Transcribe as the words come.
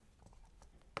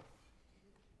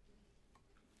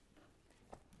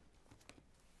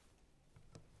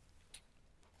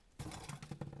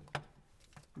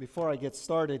Before I get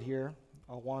started here,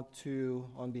 I want to,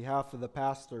 on behalf of the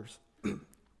pastors,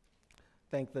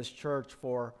 thank this church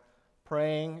for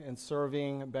praying and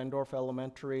serving Bendorf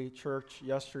Elementary Church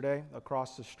yesterday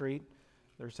across the street.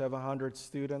 There's 700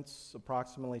 students,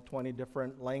 approximately 20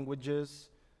 different languages.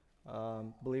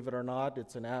 Believe it or not,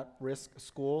 it's an at-risk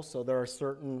school, so there are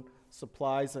certain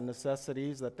supplies and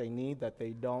necessities that they need that they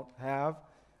don't have.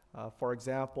 For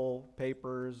example,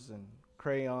 papers and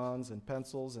crayons and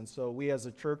pencils. And so we as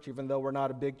a church, even though we're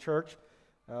not a big church,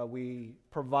 we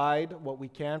provide what we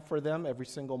can for them every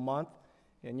single month.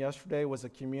 And yesterday was a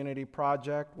community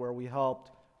project where we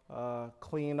helped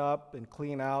clean up and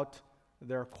clean out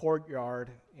their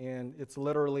courtyard. And it's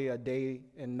literally a day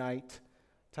and night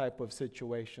type of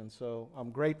situation. So I'm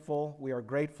grateful. We are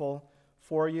grateful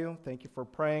for you. Thank you for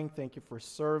praying. Thank you for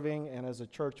serving. And as a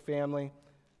church family,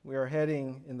 we are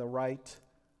heading in the right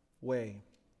way.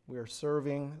 We are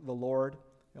serving the Lord,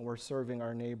 and we're serving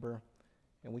our neighbor,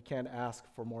 and we can't ask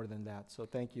for more than that. So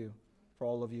thank you for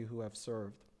all of you who have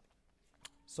served.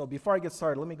 So before I get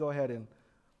started, let me go ahead and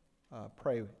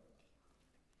pray.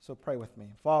 So pray with me.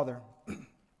 Father,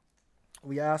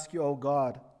 we ask you, O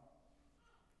God,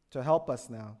 to help us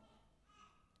now.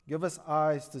 Give us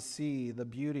eyes to see the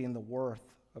beauty and the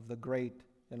worth of the great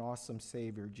and awesome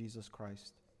Savior, Jesus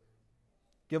Christ.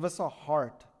 Give us a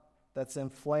heart that's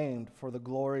inflamed for the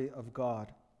glory of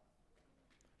God.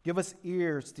 Give us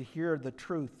ears to hear the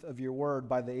truth of your word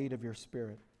by the aid of your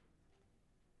Spirit.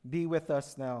 Be with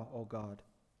us now, O God.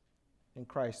 In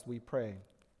Christ we pray.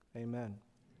 Amen.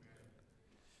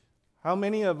 How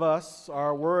many of us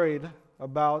are worried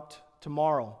about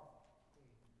tomorrow?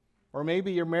 Or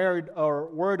maybe you're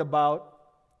worried about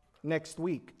next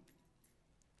week.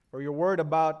 Or you're worried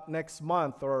about next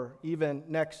month or even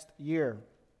next year.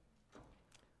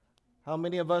 How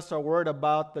many of us are worried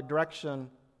about the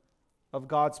direction of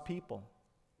God's people,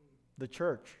 the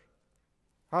church?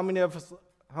 How many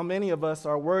of us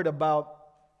are worried about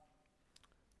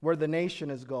where the nation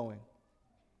is going,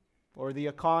 or the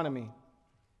economy,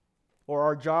 or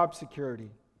our job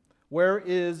security? Where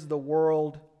is the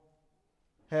world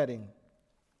heading?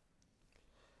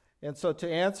 And so to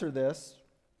answer this,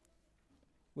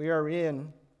 we are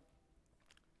in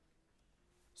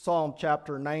Psalm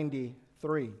chapter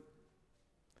 93.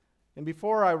 And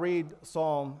before I read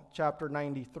Psalm chapter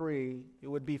 93, it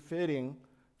would be fitting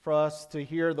for us to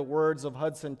hear the words of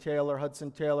Hudson Taylor. Hudson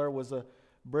Taylor was a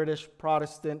British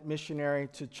Protestant missionary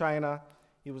to China.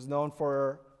 He was known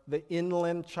for the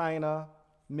Inland China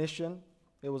Mission.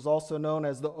 It was also known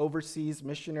as the Overseas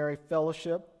Missionary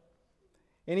Fellowship.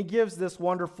 And he gives this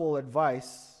wonderful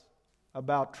advice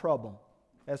about trouble.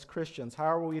 As Christians, how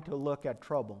are we to look at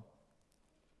trouble?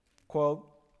 Quote,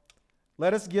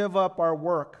 "Let us give up our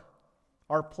work,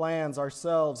 our plans,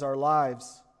 ourselves, our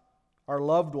lives, our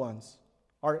loved ones,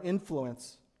 our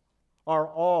influence, our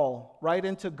all, right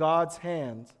into God's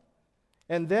hands.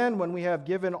 And then when we have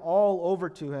given all over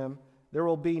to Him, there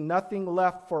will be nothing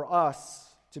left for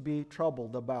us to be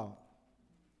troubled about."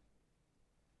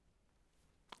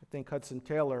 I think Hudson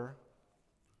Taylor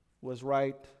was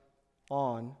right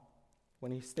on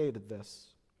when he stated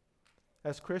this.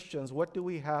 As Christians, what do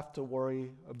we have to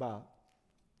worry about?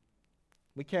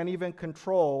 We can't even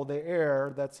control the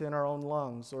air that's in our own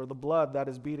lungs or the blood that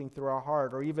is beating through our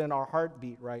heart or even our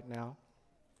heartbeat right now.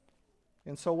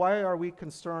 And so why are we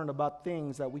concerned about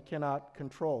things that we cannot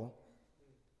control?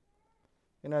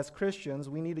 And as Christians,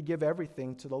 we need to give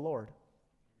everything to the Lord,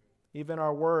 even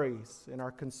our worries and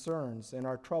our concerns and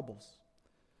our troubles.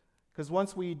 Because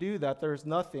once we do that, there's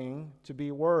nothing to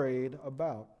be worried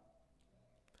about.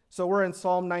 So we're in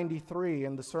Psalm 93,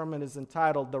 and the sermon is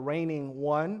entitled The Reigning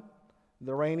One.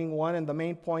 The reigning one, and the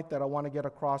main point that I want to get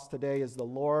across today is the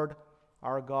Lord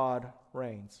our God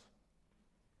reigns.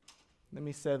 Let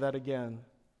me say that again.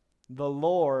 The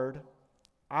Lord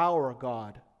our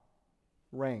God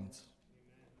reigns.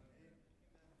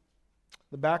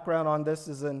 The background on this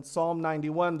is in Psalm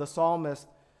 91. The psalmist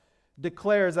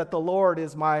declares that the Lord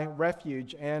is my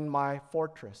refuge and my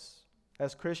fortress.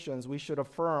 As Christians, we should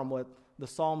affirm what the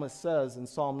psalmist says in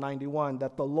Psalm 91,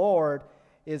 that the Lord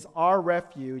is our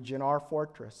refuge and our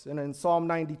fortress. And in Psalm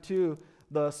 92,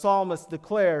 the psalmist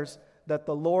declares that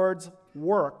the Lord's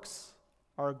works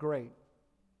are great.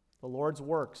 The Lord's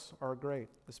works are great,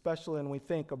 especially when we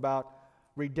think about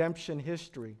redemption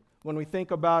history, when we think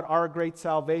about our great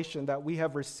salvation that we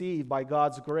have received by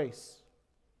God's grace.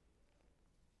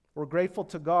 We're grateful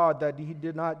to God that He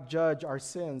did not judge our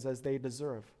sins as they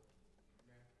deserve.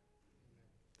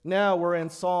 Now we're in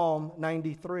Psalm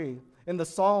 93. And the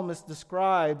psalmist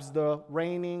describes the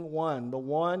reigning one, the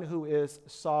one who is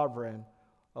sovereign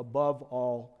above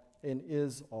all and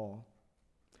is all.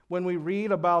 When we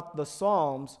read about the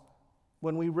Psalms,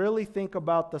 when we really think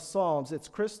about the Psalms, it's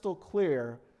crystal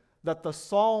clear that the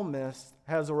psalmist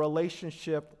has a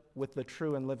relationship with the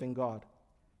true and living God.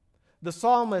 The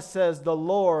psalmist says, "The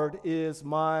Lord is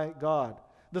my God."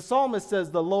 The psalmist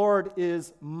says, "The Lord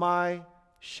is my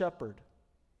shepherd."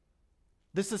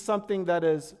 This is something that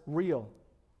is real.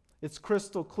 It's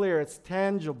crystal clear. It's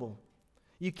tangible.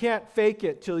 You can't fake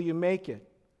it till you make it.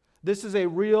 This is a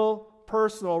real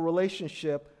personal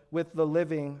relationship with the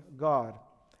living God.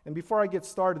 And before I get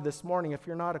started this morning, if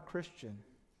you're not a Christian,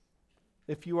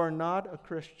 if you are not a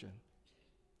Christian,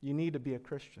 you need to be a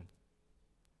Christian.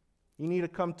 You need to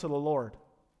come to the Lord.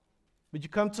 But you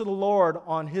come to the Lord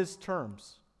on His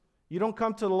terms. You don't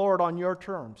come to the Lord on your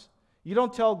terms. You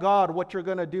don't tell God what you're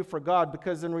going to do for God,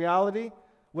 because in reality,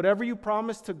 whatever you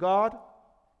promise to God,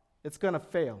 it's going to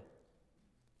fail.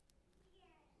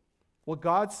 What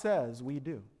God says, we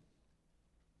do.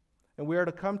 And we are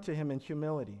to come to Him in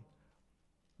humility.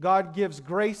 God gives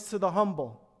grace to the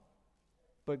humble,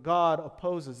 but God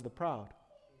opposes the proud.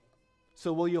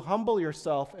 So will you humble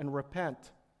yourself and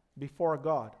repent before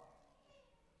God?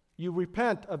 You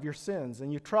repent of your sins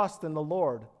and you trust in the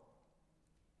Lord.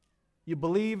 You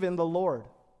believe in the Lord.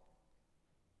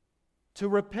 To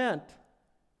repent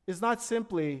is not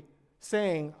simply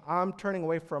saying, "I'm turning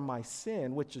away from my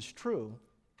sin," which is true.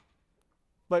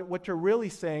 But what you're really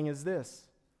saying is this: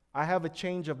 I have a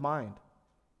change of mind.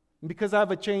 And because I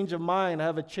have a change of mind, I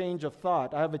have a change of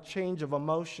thought, I have a change of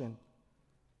emotion.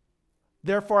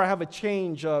 Therefore, I have a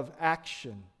change of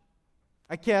action.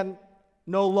 I can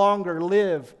no longer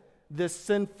live this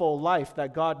sinful life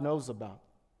that God knows about.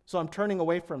 So I'm turning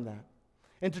away from that.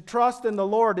 And to trust in the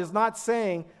Lord is not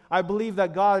saying, "I believe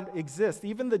that God exists."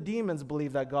 Even the demons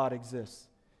believe that God exists.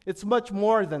 It's much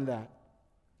more than that.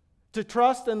 To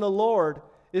trust in the Lord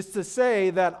is to say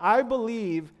that I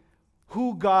believe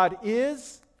who God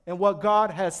is and what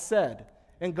God has said.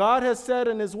 And God has said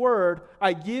in His Word,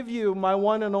 "I give you my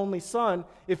one and only Son.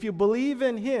 If you believe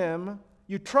in Him,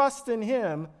 you trust in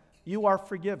Him, you are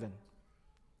forgiven."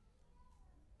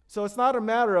 So it's not a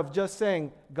matter of just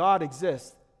saying God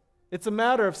exists. It's a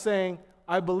matter of saying,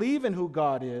 I believe in who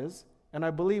God is, and I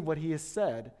believe what He has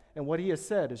said, and what He has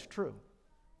said is true.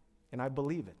 And I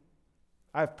believe it.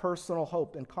 I have personal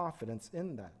hope and confidence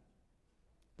in that.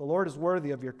 The Lord is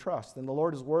worthy of your trust, and the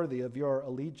Lord is worthy of your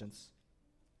allegiance.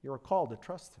 You are called to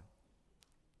trust Him.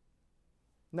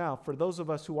 Now, for those of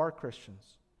us who are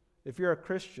Christians, if you're a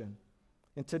Christian,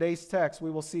 in today's text we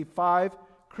will see 5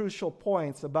 crucial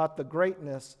points about the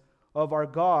greatness of our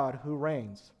God who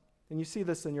reigns. And you see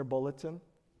this in your bulletin.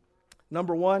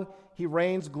 Number 1, He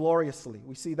reigns gloriously.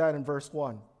 We see that in verse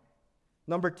 1.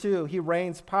 Number 2, He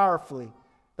reigns powerfully.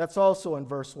 That's also in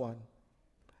verse 1.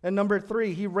 And number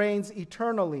 3, He reigns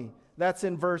eternally. That's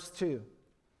in verse 2.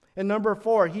 And number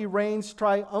 4, He reigns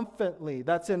triumphantly.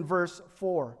 That's in verse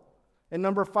 4. And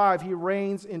number 5, He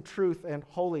reigns in truth and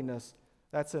holiness.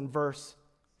 That's in verse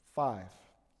 5.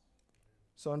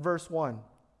 So in verse 1,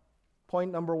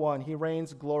 point number 1, He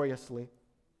reigns gloriously.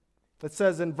 It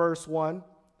says in verse 1,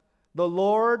 "The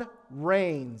Lord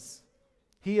reigns.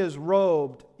 He is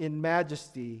robed in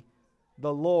majesty.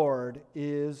 The Lord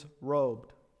is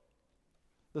robed."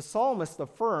 The psalmist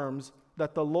affirms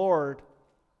that the Lord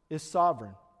is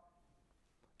sovereign,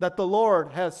 that the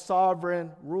Lord has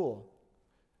sovereign rule.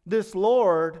 This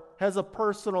Lord has a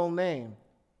personal name.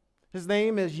 His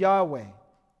name is Yahweh,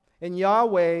 and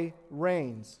Yahweh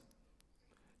reigns.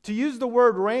 To use the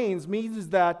word reigns means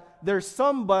that there's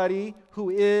somebody who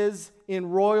is in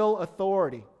royal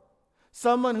authority,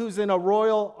 someone who's in a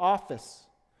royal office,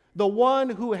 the one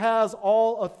who has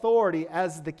all authority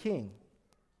as the king.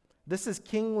 This is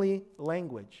kingly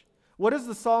language. What is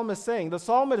the psalmist saying? The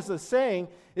psalmist is saying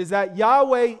is that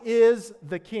Yahweh is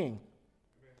the king.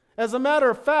 As a matter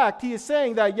of fact, he is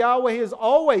saying that Yahweh has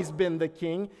always been the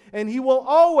king, and He will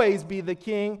always be the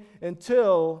king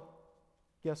until,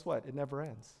 guess what? It never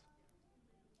ends.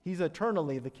 He's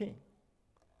eternally the king.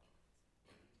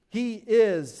 He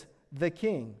is the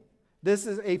king. This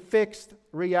is a fixed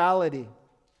reality.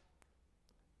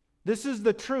 This is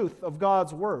the truth of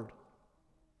God's word.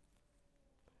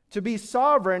 To be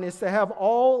sovereign is to have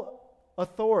all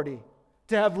authority,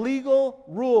 to have legal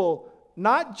rule,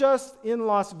 not just in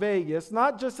Las Vegas,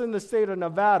 not just in the state of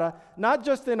Nevada, not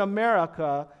just in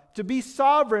America. To be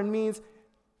sovereign means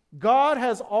God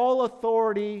has all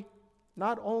authority,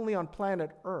 not only on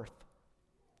planet Earth,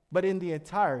 but in the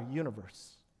entire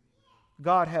universe.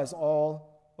 God has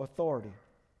all authority.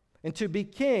 And to be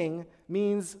king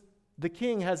means the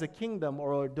king has a kingdom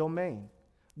or a domain.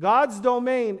 God's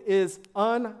domain is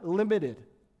unlimited.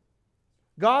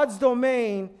 God's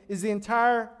domain is the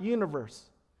entire universe.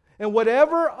 And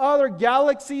whatever other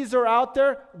galaxies are out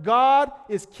there, God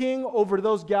is king over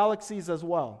those galaxies as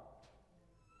well.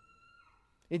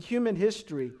 In human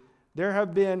history, there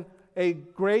have been a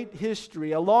great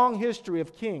history, a long history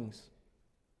of kings.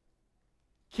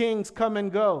 Kings come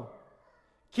and go.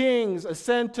 Kings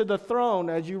ascend to the throne,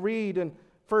 as you read in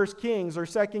 1 Kings or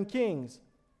 2 Kings.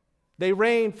 They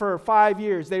reign for 5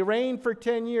 years. They reign for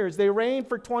 10 years. They reign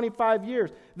for 25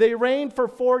 years. They reign for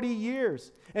 40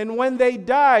 years. And when they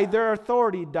die, their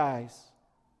authority dies.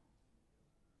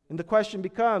 And the question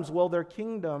becomes, will their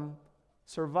kingdom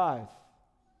survive?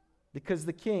 Because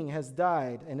the king has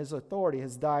died and his authority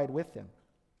has died with him.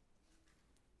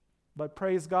 But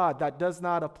praise God, that does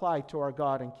not apply to our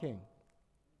God and King.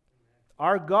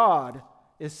 Our God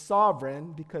is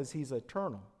sovereign because he's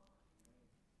eternal.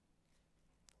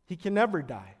 He can never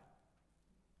die.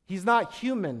 He's not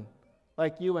human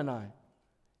like you and I.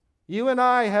 You and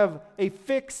I have a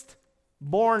fixed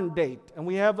born date, and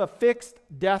we have a fixed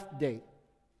death date.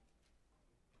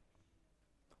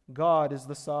 God is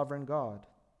the sovereign God.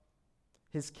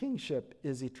 His kingship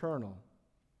is eternal.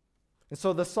 And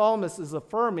so the psalmist is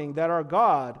affirming that our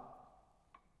God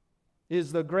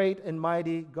is the great and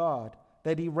mighty God,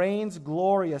 that he reigns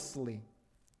gloriously.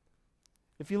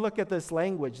 If you look at this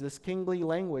language, this kingly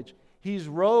language, he's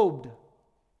robed.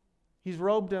 He's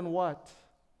robed in what?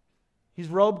 He's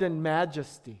robed in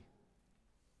majesty.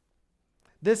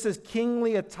 This is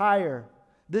kingly attire.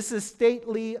 This is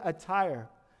stately attire.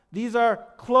 These are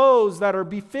clothes that are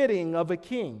befitting of a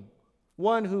king,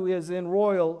 one who is in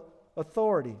royal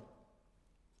authority.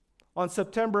 On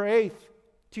September 8th,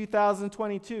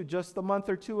 2022, just a month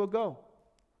or two ago,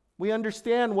 we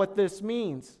understand what this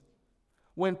means.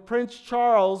 When Prince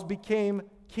Charles became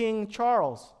King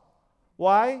Charles.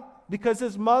 Why? Because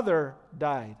his mother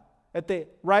died at the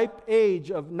ripe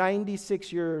age of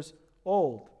 96 years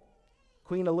old,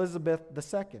 Queen Elizabeth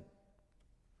II.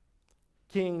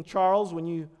 King Charles, when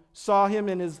you saw him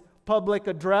in his public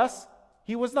address,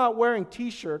 he was not wearing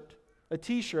a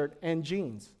t-shirt and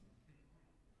jeans.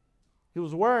 He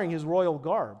was wearing his royal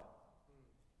garb.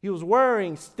 He was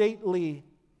wearing stately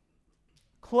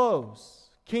clothes,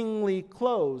 kingly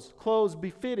clothes, clothes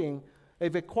befitting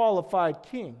of a qualified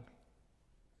king.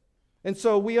 And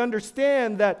so we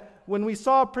understand that when we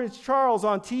saw Prince Charles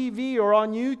on TV or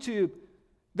on YouTube,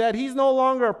 that he's no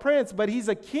longer a prince, but he's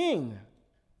a king.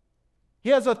 He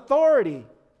has authority.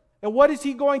 And what is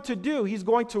he going to do? He's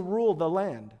going to rule the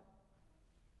land.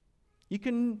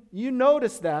 You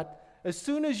notice that as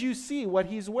soon as you see what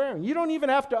he's wearing. You don't even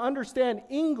have to understand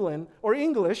England or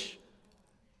English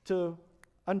to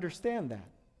understand that.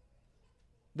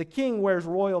 The king wears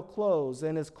royal clothes,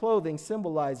 and his clothing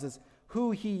symbolizes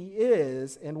who he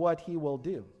is and what he will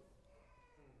do.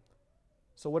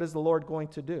 So what is the Lord going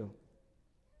to do?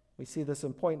 We see this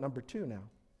in point number 2 now.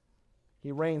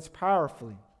 He reigns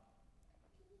powerfully.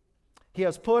 He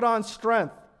has put on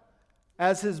strength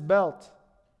as his belt.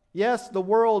 Yes, the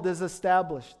world is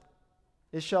established.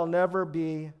 It shall never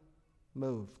be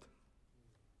moved.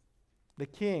 The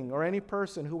king or any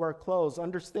person who wears clothes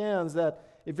understands that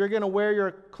if you're going to wear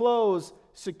your clothes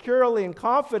securely and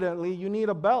confidently, you need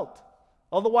a belt.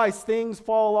 Otherwise, things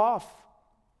fall off.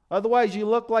 Otherwise, you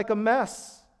look like a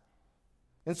mess.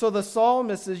 And so the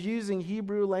psalmist is using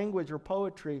Hebrew language or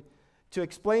poetry to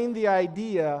explain the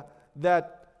idea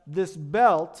that this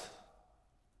belt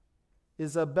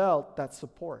is a belt that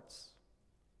supports.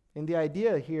 And the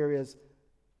idea here is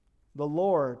the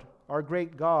Lord, our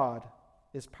great God,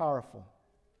 is powerful.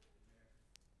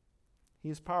 He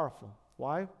is powerful.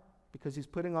 Why? Because he's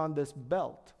putting on this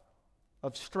belt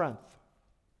of strength.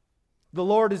 The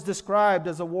Lord is described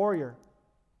as a warrior.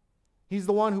 He's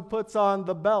the one who puts on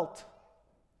the belt.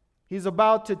 He's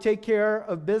about to take care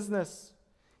of business.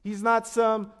 He's not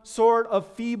some sort of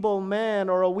feeble man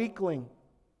or a weakling.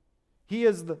 He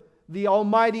is the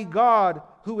Almighty God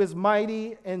who is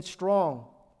mighty and strong.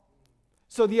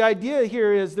 So the idea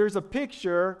here is there's a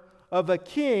picture of a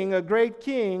king, a great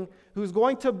king, who's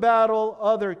going to battle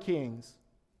other kings.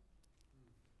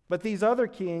 But these other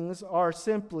kings are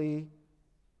simply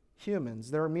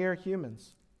humans. They're mere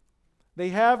humans. They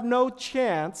have no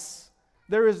chance.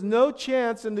 There is no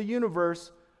chance in the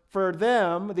universe for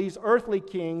them, these earthly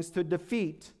kings, to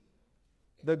defeat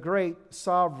the great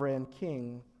sovereign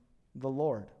king, the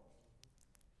Lord.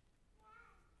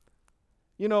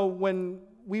 You know, when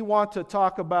we want to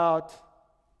talk about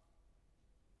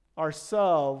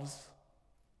ourselves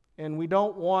and we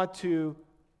don't want to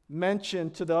mention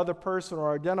to the other person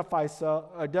or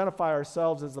identify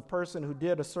ourselves as the person who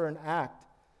did a certain act,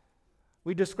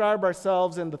 we describe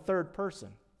ourselves in the third person.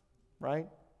 right?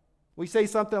 We say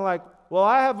something like, well,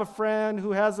 I have a friend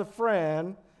who has a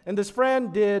friend, and this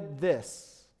friend did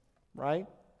this, right?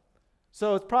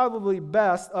 So it's probably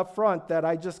best up front that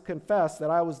I just confess that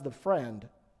I was the friend,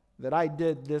 that I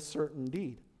did this certain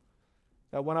deed.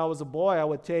 That when I was a boy, I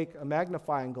would take a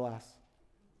magnifying glass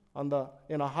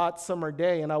in a hot summer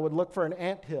day, and I would look for an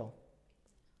anthill.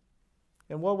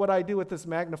 And what would I do with this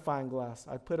magnifying glass?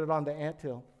 I'd put it on the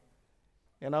anthill,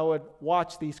 and I would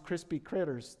watch these crispy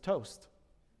critters toast.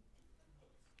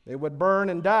 They would burn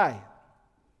and die.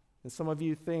 And some of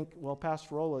you think, well,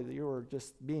 Pastor Rolla, you were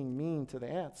just being mean to the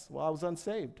ants. Well, I was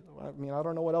unsaved. I mean, I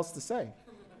don't know what else to say.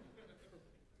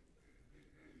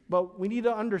 But we need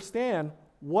to understand,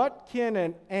 what can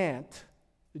an ant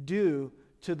do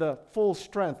to the full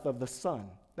strength of the sun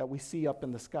that we see up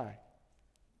in the sky?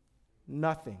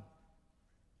 Nothing.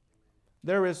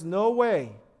 There is no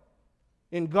way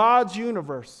in God's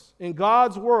universe, in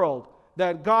God's world,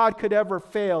 that God could ever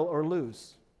fail or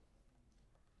lose.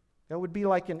 That would be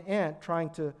like an ant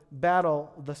trying to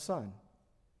battle the sun.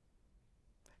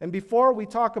 And before we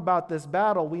talk about this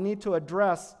battle, we need to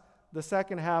address the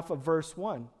second half of verse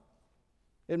 1.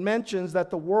 It mentions that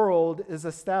the world is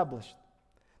established,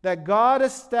 that God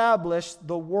established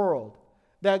the world,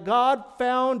 that God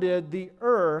founded the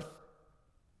earth,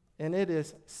 and it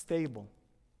is stable,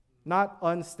 not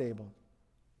unstable.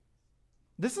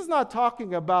 This is not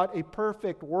talking about a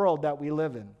perfect world that we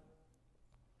live in.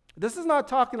 This is not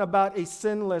talking about a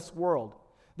sinless world.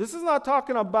 This is not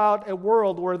talking about a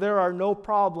world where there are no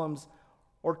problems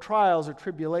or trials or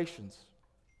tribulations.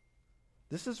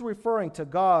 This is referring to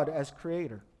God as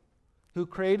creator, who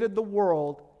created the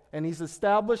world, and he's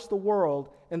established the world,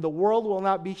 and the world will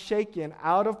not be shaken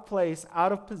out of place,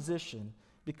 out of position,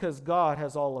 because God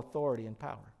has all authority and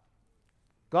power.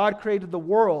 God created the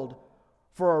world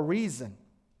for a reason.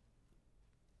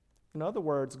 In other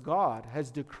words, God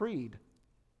has decreed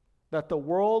that the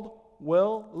world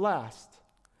will last,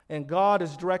 and God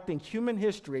is directing human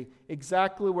history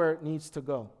exactly where it needs to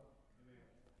go.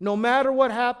 No matter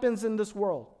what happens in this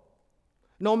world,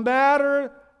 no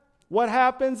matter what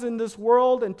happens in this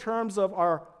world in terms of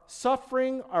our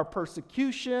suffering, our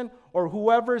persecution, or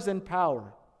whoever's in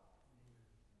power,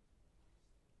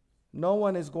 no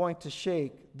one is going to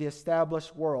shake the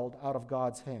established world out of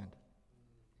God's hand.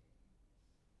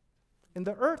 And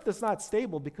the earth is not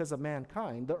stable because of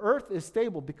mankind. The earth is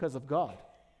stable because of God.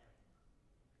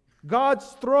 God's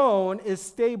throne is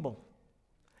stable.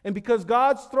 And because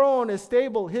God's throne is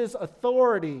stable, his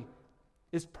authority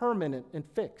is permanent and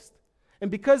fixed. And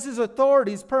because his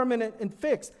authority is permanent and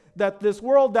fixed, that this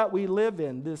world that we live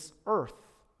in, this earth,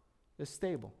 is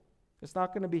stable. It's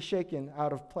not going to be shaken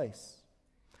out of place.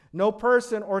 No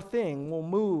person or thing will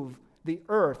move the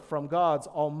earth from God's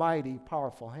almighty,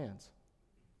 powerful hands.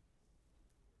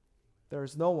 There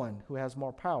is no one who has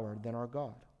more power than our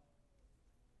God.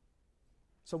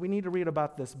 So we need to read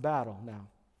about this battle now.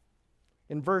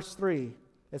 In verse 3,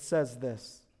 it says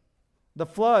this: "The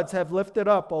floods have lifted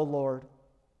up, O Lord.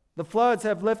 The floods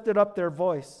have lifted up their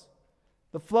voice.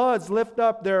 The floods lift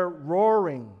up their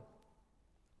roaring."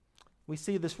 We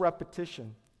see this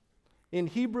repetition. In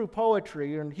Hebrew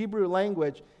poetry, or in Hebrew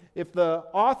language, if the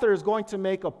author is going to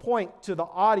make a point to the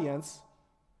audience,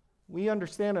 we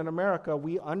understand in America,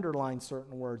 we underline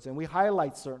certain words and we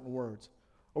highlight certain words,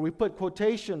 or we put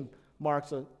quotation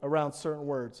marks around certain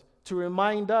words to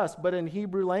remind us, but in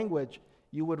Hebrew language,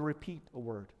 you would repeat a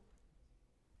word.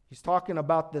 He's talking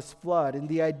about this flood, and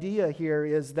the idea here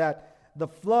is that the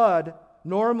flood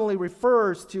normally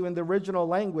refers to, in the original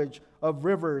language, of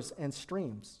rivers and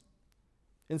streams.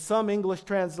 In some English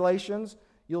translations,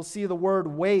 you'll see the word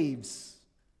waves.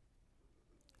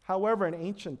 However, in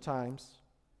ancient times,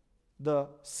 the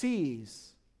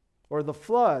seas or the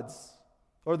floods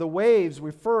or the waves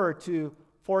refer to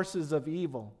forces of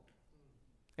evil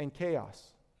and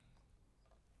chaos.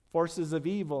 Forces of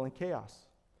evil and chaos.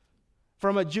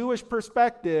 From a Jewish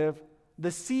perspective,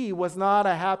 the sea was not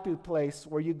a happy place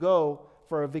where you go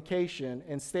for a vacation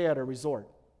and stay at a resort.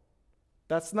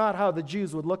 That's not how the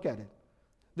Jews would look at it.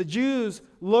 The Jews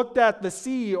looked at the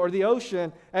sea or the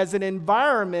ocean as an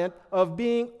environment of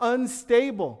being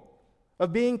unstable,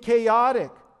 of being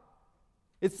chaotic.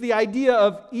 It's the idea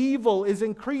of evil is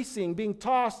increasing, being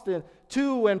tossed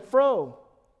to and fro.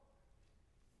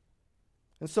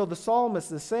 And so the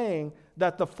psalmist is saying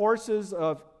that the forces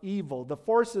of evil, the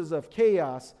forces of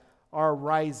chaos are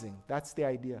rising. That's the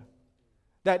idea.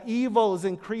 That evil is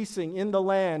increasing in the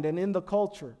land and in the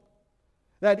culture.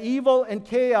 That evil and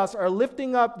chaos are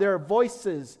lifting up their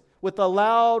voices with a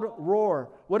loud roar.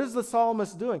 What is the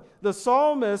psalmist doing? The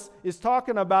psalmist is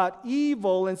talking about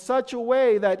evil in such a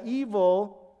way that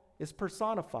evil is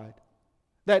personified.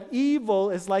 That evil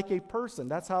is like a person.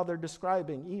 That's how they're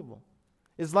describing evil.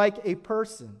 Is like a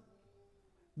person.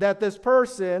 That this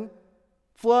person,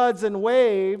 floods and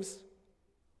waves,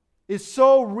 is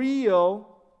so real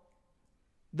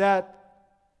that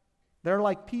they're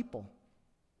like people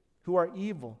who are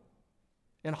evil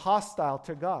and hostile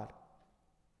to God.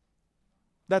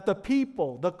 That the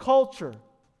people, the culture,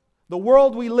 the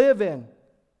world we live in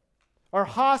are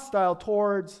hostile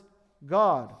towards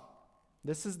God.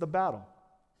 This is the battle.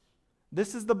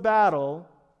 This is the battle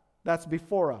that's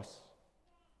before us.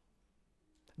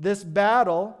 This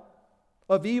battle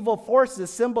of evil forces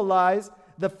symbolize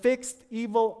the fixed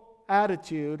evil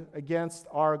attitude against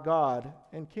our God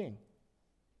and King.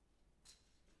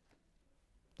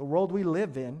 The world we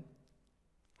live in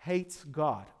hates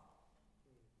God.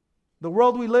 The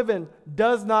world we live in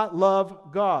does not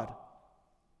love God.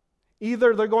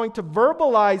 Either they're going to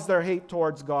verbalize their hate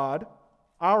towards God,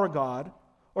 our God,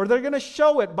 or they're going to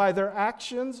show it by their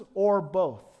actions, or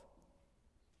both.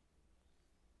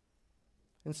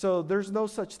 And so there's no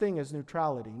such thing as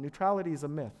neutrality. Neutrality is a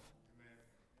myth.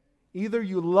 Either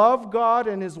you love God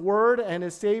and His Word and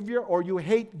His Savior, or you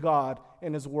hate God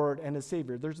and His Word and His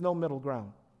Savior. There's no middle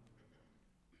ground.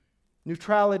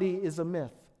 Neutrality is a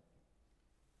myth.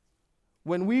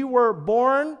 When we were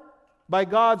born by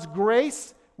God's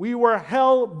grace, we were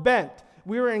hell-bent.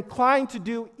 We were inclined to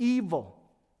do evil.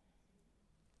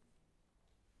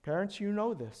 Parents, you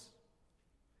know this.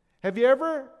 Have you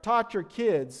ever taught your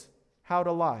kids how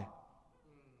to lie?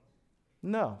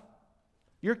 No.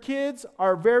 Your kids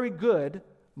are very good.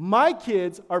 My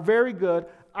kids are very good.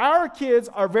 Our kids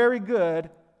are very good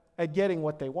at getting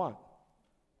what they want.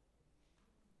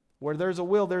 Where there's a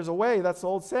will, there's a way. That's the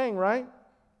old saying, right?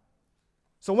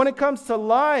 So when it comes to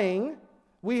lying,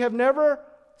 we have never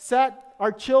sat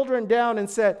our children down and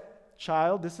said,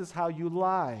 "Child, this is how you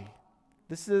lie.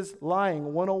 This is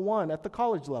lying 101 at the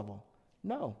college level."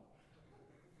 No.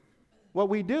 What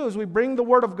we do is we bring the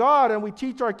Word of God and we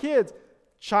teach our kids,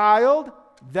 "Child,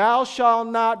 thou shalt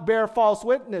not bear false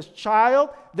witness.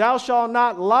 Child, thou shalt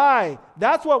not lie."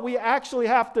 That's what we actually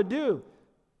have to do,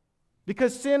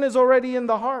 because sin is already in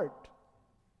the heart.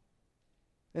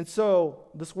 And so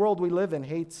this world we live in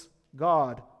hates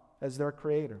God as their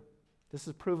creator. This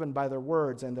is proven by their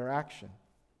words and their action.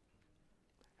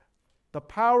 The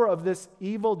power of this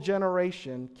evil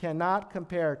generation cannot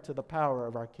compare to the power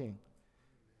of our King.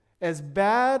 As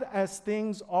bad as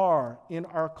things are in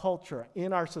our culture,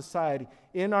 in our society,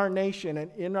 in our nation,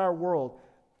 and in our world,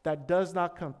 that does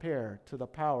not compare to the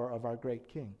power of our great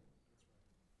King.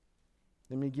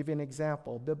 Let me give you an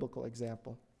example, a biblical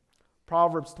example.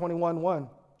 Proverbs 21:1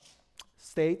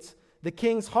 states, "The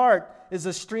king's heart is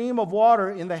a stream of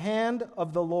water in the hand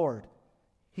of the Lord.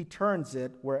 He turns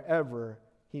it wherever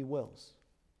He wills."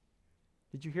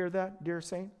 Did you hear that, dear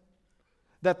saint?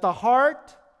 That the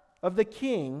heart of the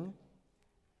king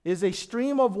is a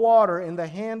stream of water in the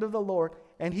hand of the Lord,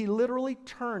 and He literally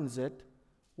turns it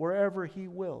wherever He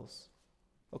wills,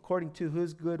 according to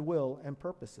His good will and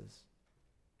purposes.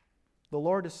 The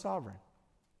Lord is sovereign.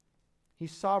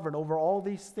 He's sovereign over all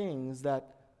these things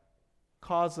that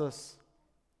cause us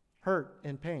hurt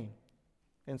and pain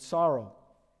and sorrow.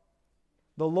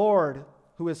 The Lord,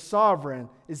 who is sovereign,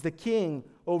 is the king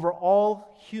over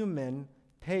all human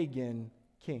pagan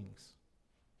kings.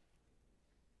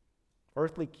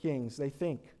 Earthly kings,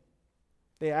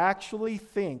 they actually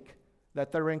think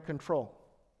that they're in control.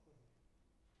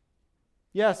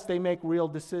 Yes, they make real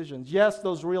decisions. Yes,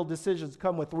 those real decisions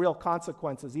come with real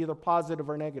consequences, either positive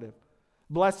or negative,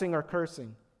 blessing or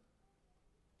cursing.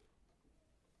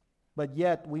 But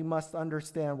yet, we must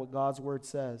understand what God's Word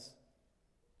says,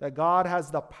 that God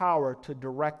has the power to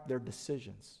direct their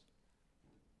decisions,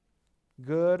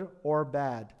 good or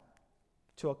bad,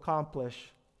 to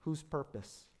accomplish whose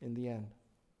purpose in the end?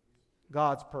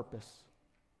 God's purpose.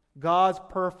 God's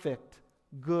perfect,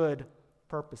 good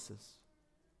purposes.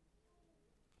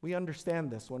 We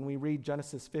understand this when we read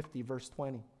Genesis 50, verse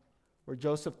 20, where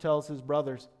Joseph tells his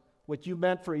brothers, "What you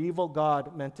meant for evil,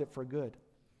 God meant it for good."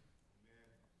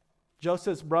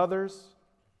 Joseph's brothers,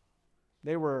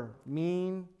 they were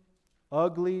mean,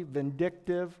 ugly,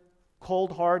 vindictive,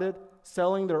 cold-hearted,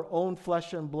 selling their own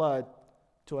flesh and blood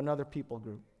to another people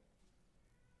group.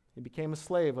 He became a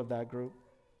slave of that group.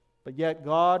 But yet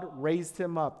God raised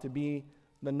him up to be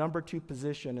the number 2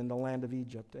 position in the land of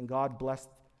Egypt. And God blessed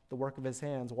the work of his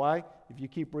hands. Why? If you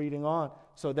keep reading on,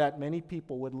 so that many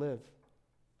people would live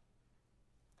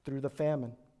through the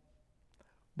famine.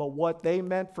 But what they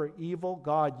meant for evil,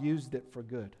 God used it for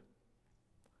good.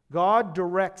 God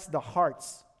directs the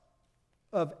hearts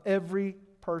of every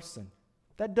person.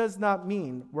 That does not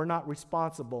mean we're not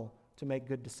responsible to make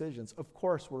good decisions. Of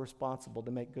course, we're responsible to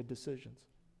make good decisions.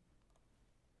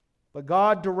 But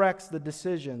God directs the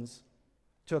decisions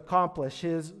to accomplish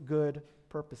His good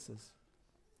purposes.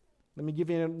 Let me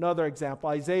give you another example.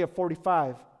 Isaiah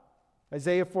 45.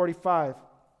 Isaiah 45.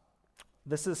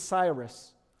 This is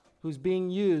Cyrus, who's being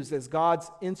used as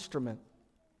God's instrument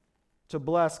to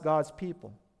bless God's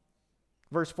people.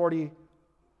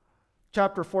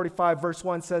 Chapter 45, verse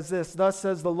 1 says this, "Thus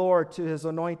says the Lord to His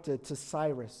anointed, to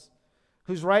Cyrus,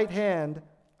 whose right hand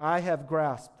I have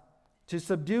grasped, to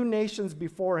subdue nations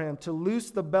before him, to loose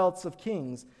the belts of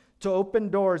kings, to open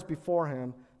doors before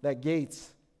him, that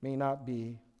gates may not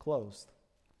be closed."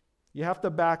 You have to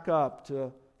back up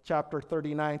to chapter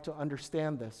 39 to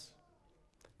understand this.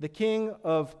 The king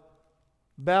of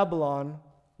Babylon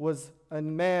was a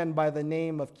man by the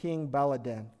name of King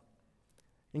Baladan.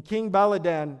 And King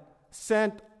Baladan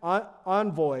sent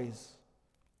envoys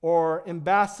or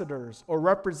ambassadors or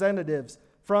representatives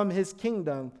from his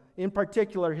kingdom, in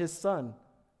particular his son,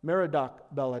 Merodach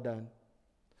Baladan,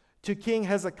 to King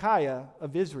Hezekiah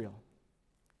of Israel.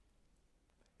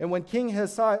 And when King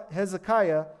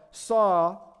Hezekiah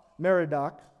saw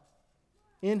Merodach,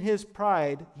 in his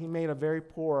pride, he made a very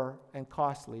poor and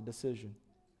costly decision.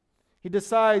 He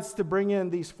decides to bring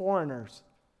in these foreigners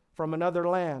from another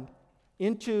land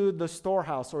into the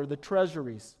storehouse or the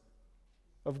treasuries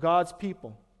of God's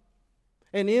people.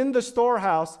 And in the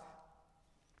storehouse,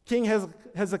 King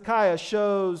Hezekiah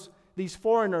shows these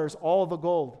foreigners all the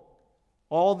gold,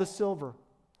 all the silver,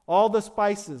 all the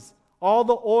spices, all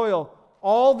the oil,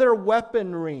 all their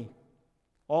weaponry,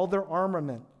 all their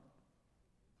armament.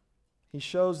 He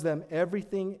shows them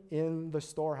everything in the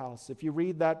storehouse. If you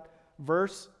read that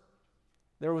verse,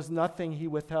 there was nothing he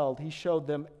withheld. He showed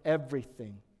them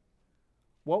everything.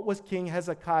 What was King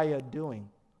Hezekiah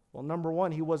doing? Well, number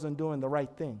one, he wasn't doing the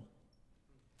right thing.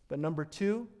 But number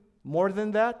two, more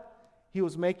than that, he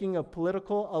was making a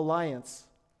political alliance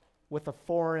with a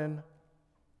foreign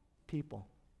people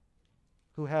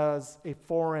who has a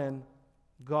foreign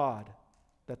god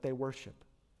that they worship.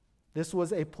 This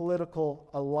was a political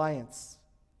alliance.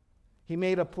 He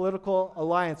made a political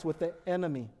alliance with the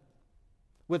enemy,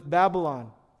 with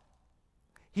Babylon.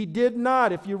 He did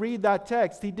not, if you read that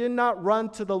text, he did not run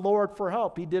to the Lord for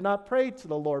help. He did not pray to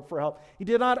the Lord for help. He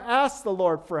did not ask the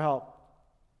Lord for help.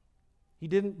 He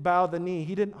didn't bow the knee.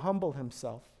 He didn't humble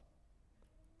himself.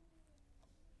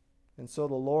 And so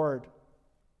the Lord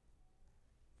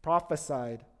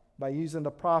prophesied by using the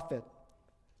prophet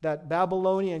that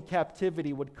Babylonian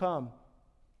captivity would come.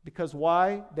 Because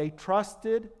why? They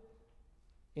trusted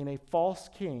in a false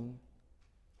king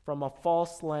from a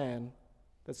false land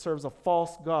that serves a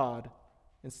false God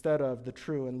instead of the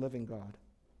true and living God.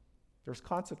 There's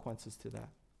consequences to that.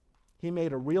 He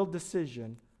made a real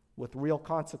decision with real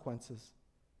consequences.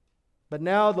 But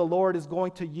now the Lord is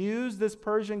going to use this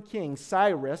Persian king,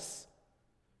 Cyrus,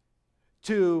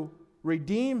 to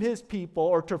redeem his people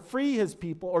or to free his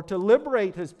people or to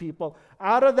liberate his people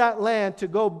out of that land to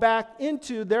go back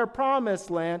into their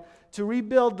promised land to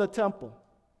rebuild the temple.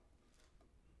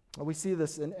 We see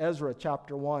this in Ezra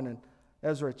chapter 1 and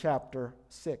Ezra chapter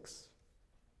 6.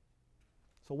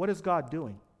 So what is God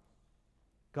doing?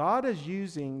 God is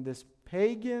using this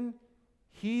pagan,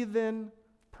 heathen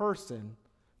person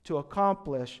to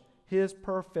accomplish His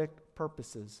perfect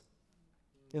purposes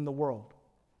in the world.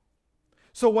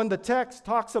 So when the text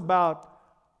talks about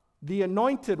the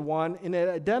anointed one and it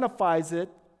identifies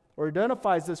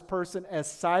this person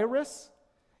as Cyrus,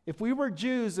 if we were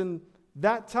Jews in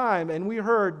that time and we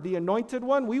heard the anointed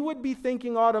one, we would be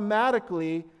thinking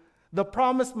automatically the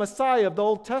promised Messiah of the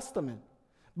Old Testament.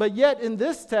 But yet in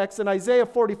this text, in Isaiah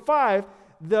 45,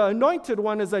 the anointed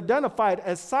one is identified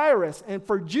as Cyrus. And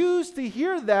for Jews to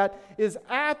hear that is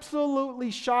absolutely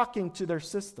shocking to their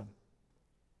system.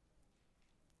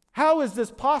 How is this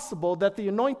possible that the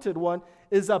anointed one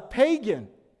is a pagan,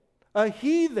 a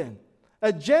heathen,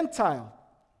 a Gentile?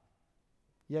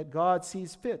 Yet God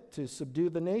sees fit to subdue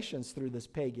the nations through this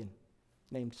pagan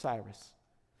named Cyrus.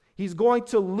 He's going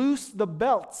to loose the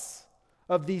belts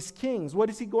of these kings. What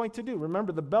is he going to do?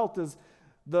 Remember, the belt is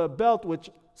the belt which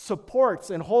supports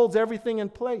and holds everything in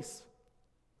place.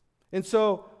 And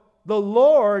so the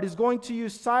Lord is going to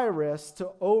use Cyrus to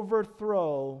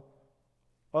overthrow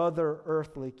other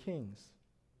earthly kings.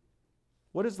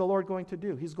 What is the Lord going to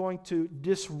do? He's going to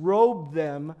disrobe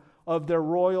them of their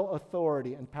royal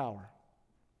authority and power.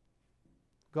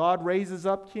 God raises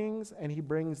up kings and He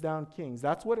brings down kings.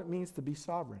 That's what it means to be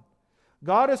sovereign.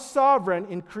 God is sovereign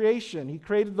in creation. He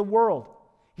created the world.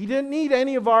 He didn't need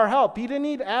any of our help. He didn't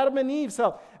need Adam and Eve's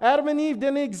help. Adam and Eve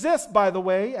didn't exist, by the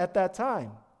way, at that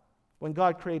time when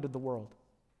God created the world.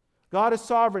 God is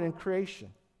sovereign in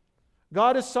creation.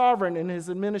 God is sovereign in his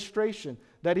administration,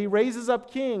 that he raises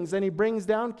up kings and he brings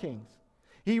down kings.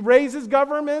 He raises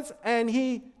governments and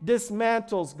he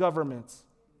dismantles governments.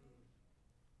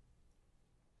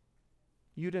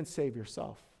 You didn't save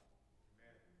yourself.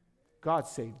 God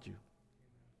saved you.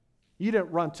 You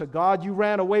didn't run to God. You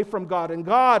ran away from God. And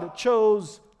God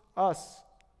chose us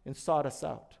and sought us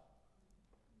out.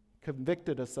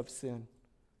 Convicted us of sin.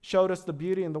 Showed us the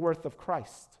beauty and the worth of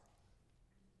Christ.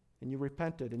 And you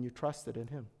repented and you trusted in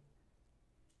him.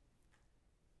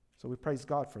 So we praise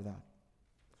God for that.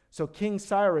 So King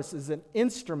Cyrus is an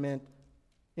instrument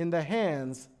in the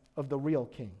hands of the real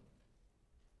king.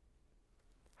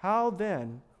 How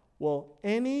then will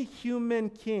any human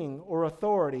king or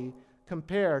authority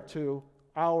compare to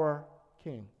our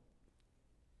king?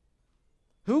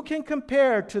 Who can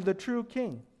compare to the true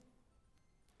king?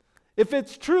 If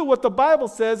it's true what the Bible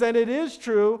says, and it is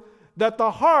true, that the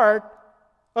heart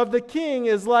of the king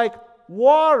is like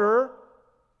water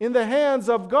in the hands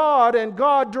of God, and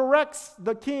God directs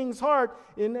the king's heart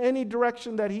in any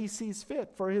direction that he sees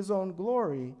fit for his own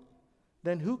glory,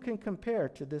 then who can compare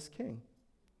to this king?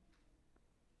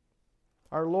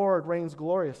 Our Lord reigns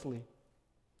gloriously.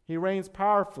 He reigns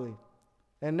powerfully.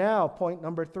 And now, point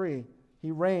number 3,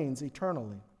 he reigns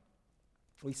eternally.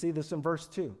 We see this in verse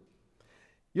 2.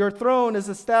 Your throne is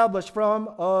established from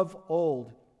of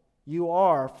old. You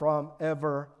are from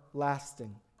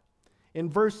everlasting. In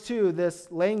verse 2,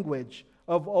 this language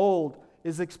of old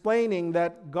is explaining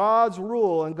that God's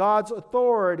rule and God's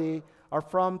authority are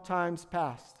from times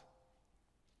past.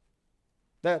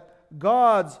 That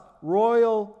God's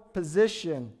royal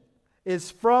position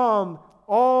is from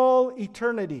all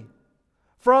eternity,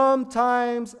 from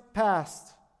times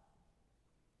past.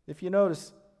 If you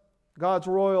notice, God's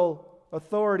royal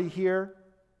authority here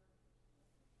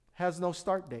has no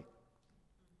start date,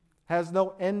 has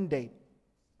no end date,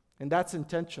 and that's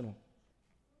intentional.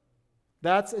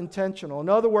 That's intentional. In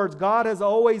other words, God has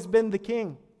always been the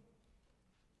king.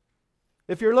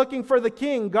 If you're looking for the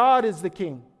king, God is the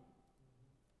king.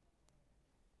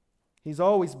 He's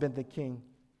always been the king.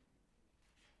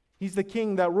 He's the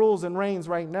king that rules and reigns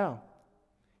right now.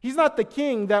 He's not the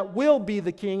king that will be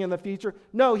the king in the future.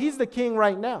 No, he's the king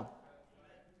right now.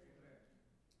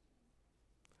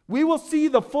 We will see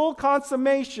the full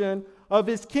consummation of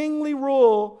his kingly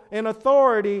rule and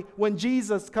authority when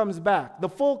Jesus comes back. The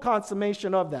full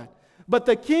consummation of that. But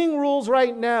the king rules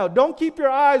right now. Don't keep your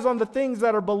eyes on the things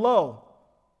that are below.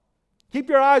 Keep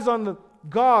your eyes on the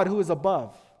God who is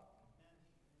above.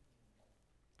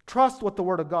 Trust what the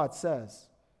Word of God says.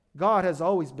 God has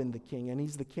always been the king, and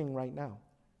he's the king right now.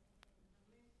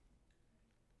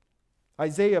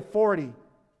 Isaiah 40,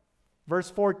 verse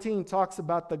 14, talks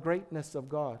about the greatness of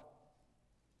God.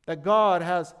 That God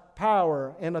has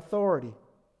power and authority.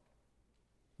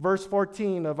 Verse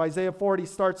 14 of Isaiah 40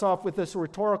 starts off with this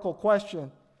rhetorical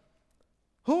question.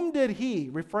 Whom did he,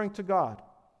 referring to God,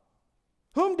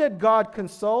 whom did God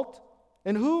consult,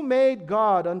 and who made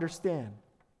God understand?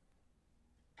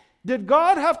 Did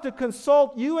God have to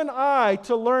consult you and I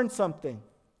to learn something?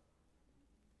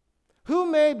 Who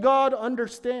made God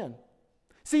understand?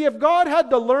 See, if God had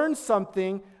to learn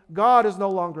something, God is no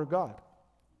longer God.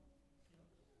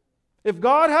 If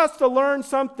God has to learn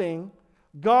something,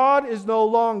 God is no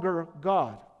longer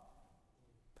God.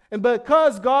 And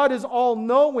because God is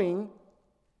all-knowing,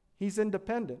 he's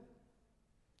independent.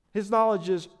 His knowledge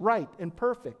is right and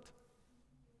perfect.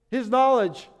 His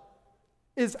knowledge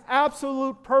is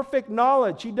absolute perfect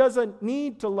knowledge. He doesn't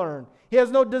need to learn. He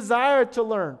has no desire to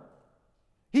learn.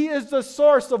 He is the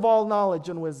source of all knowledge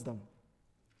and wisdom.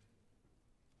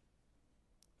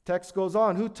 Text goes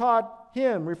on. Who taught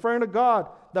him, referring to God,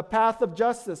 the path of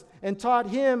justice, and taught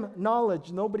him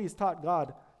knowledge? Nobody's taught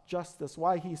God justice.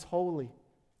 Why? He's holy.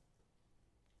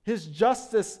 His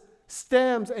justice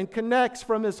stems and connects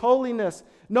from his holiness.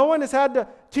 No one has had to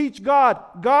teach God,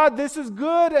 God, this is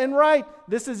good and right.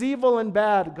 This is evil and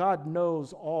bad. God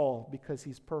knows all because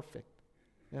he's perfect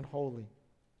and holy.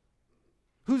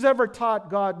 Who's ever taught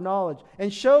God knowledge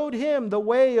and showed him the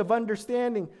way of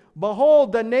understanding?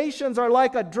 Behold, the nations are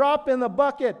like a drop in the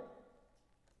bucket,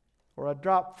 or a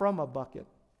drop from a bucket,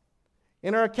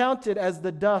 and are accounted as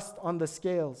the dust on the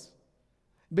scales.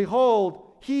 Behold,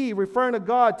 he, referring to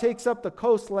God, takes up the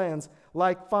coastlands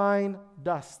like fine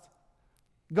dust.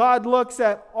 God looks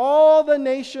at all the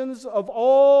nations of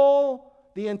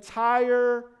all the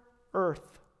entire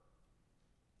earth,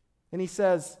 and he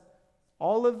says,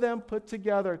 all of them put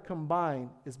together combined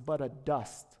is but a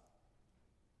dust.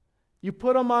 You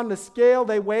put them on the scale,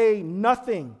 they weigh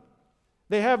nothing.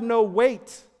 They have no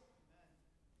weight.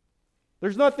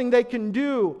 There's nothing they can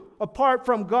do apart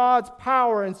from God's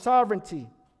power and sovereignty.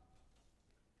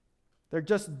 They're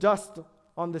just dust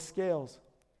on the scales.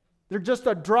 They're just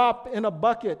a drop in a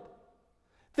bucket.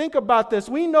 Think about this.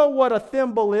 We know what a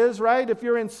thimble is, right? If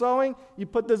you're in sewing, you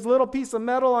put this little piece of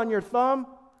metal on your thumb,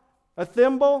 a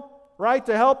thimble, right,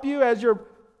 to help you as you're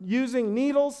using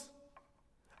needles.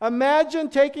 Imagine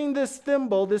taking this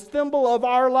thimble of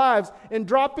our lives, and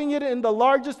dropping it in the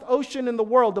largest ocean in the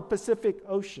world, the Pacific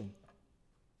Ocean.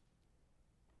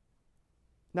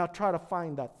 Now try to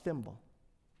find that thimble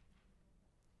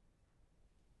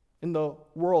in the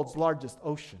world's largest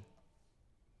ocean.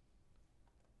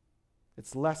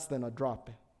 It's less than a drop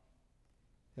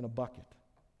in a bucket.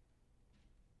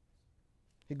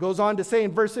 He goes on to say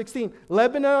in verse 16,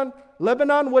 Lebanon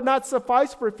would not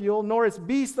suffice for fuel, nor its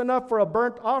beast enough for a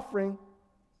burnt offering.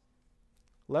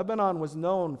 Lebanon was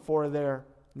known for their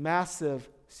massive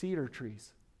cedar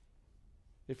trees.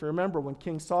 If you remember, when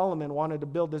King Solomon wanted to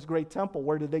build this great temple,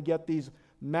 where did they get these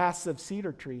massive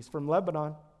cedar trees? From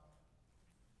Lebanon.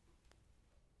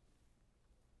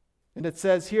 And it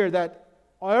says here that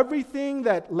everything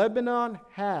that Lebanon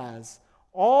has,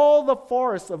 all the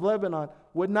forests of Lebanon,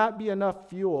 would not be enough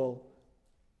fuel,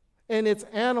 and its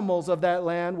animals of that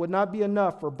land would not be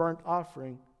enough for burnt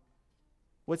offering.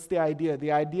 What's the idea?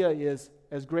 The idea is,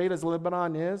 as great as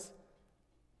Lebanon is,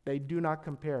 they do not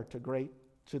compare to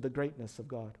the greatness of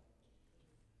God.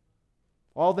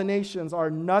 All the nations are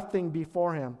nothing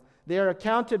before him. They are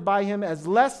accounted by him as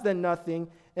less than nothing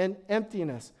and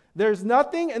emptiness. There's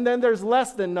nothing, and then there's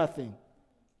less than nothing.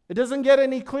 It doesn't get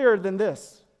any clearer than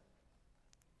this.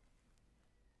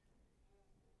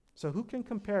 So who can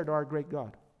compare to our great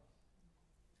God?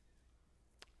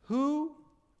 Who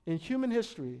in human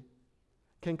history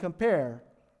can compare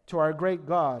to our great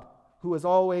God, who has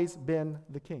always been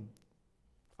the King?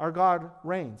 Our God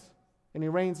reigns, and he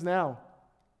reigns now.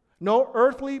 No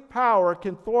earthly power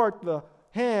can thwart the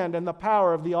hand and the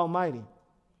power of the Almighty,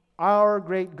 our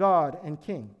great God and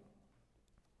King.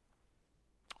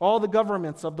 All the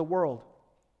governments of the world,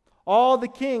 all the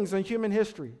kings in human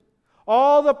history,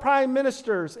 all the prime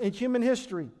ministers in human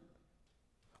history,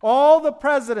 all the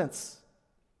presidents,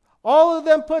 all of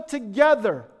them put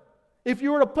together, if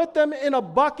you were to put them in a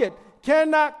bucket,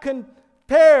 cannot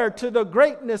compare to the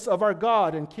greatness of our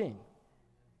God and King.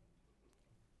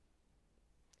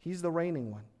 He's the reigning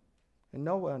one, and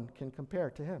no one can compare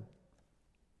to him.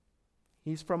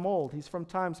 He's from old, he's from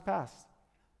times past,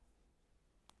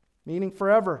 meaning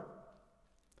forever.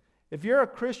 If you're a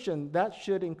Christian, that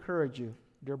should encourage you,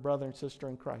 dear brother and sister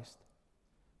in Christ,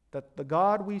 that the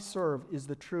God we serve is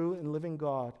the true and living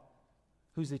God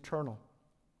who's eternal.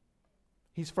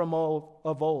 He's from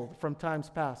of old, from times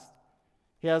past.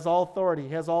 He has all authority,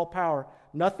 he has all power.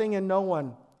 Nothing and no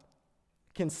one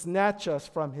can snatch us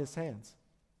from his hands.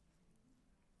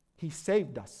 He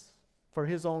saved us for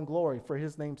his own glory, for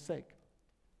his name's sake.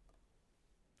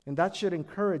 And that should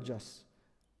encourage us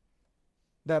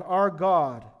that our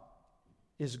God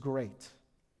is great.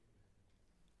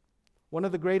 One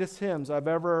of the greatest hymns I've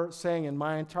ever sang in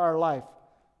my entire life.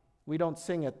 We don't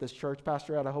sing at this church.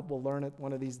 Pastor Ed, I hope we'll learn it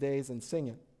one of these days and sing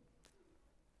it.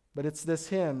 But it's this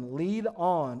hymn, Lead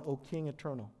On, O King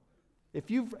Eternal. If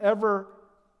you've ever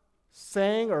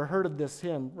sang or heard of this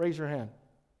hymn, raise your hand.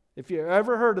 If you've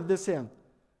ever heard of this hymn,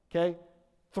 okay?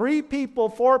 3 people,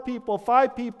 4 people,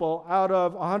 5 people out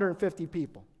of 150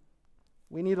 people.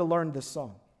 We need to learn this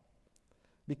song.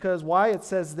 Because why? It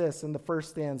says this in the first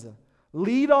stanza.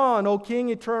 Lead on, O King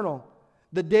Eternal.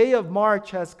 The day of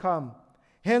March has come.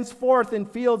 Henceforth in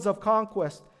fields of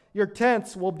conquest, your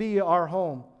tents will be our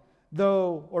home.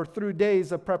 Though, or through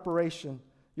days of preparation,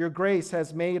 your grace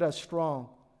has made us strong.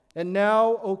 And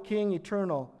now, O King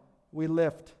Eternal, we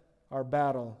lift our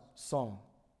battle song.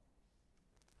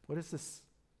 What is this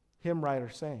hymn writer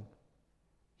saying?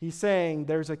 He's saying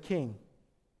there's a king.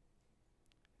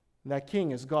 And that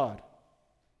king is God.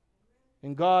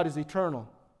 And God is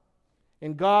eternal.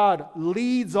 And God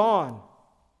leads on.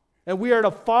 And we are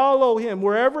to follow him.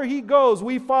 Wherever he goes,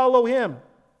 we follow him.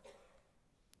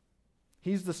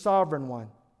 He's the sovereign one.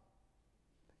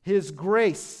 His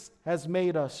grace has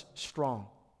made us strong.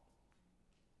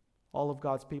 All of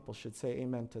God's people should say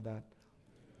amen to that.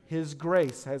 His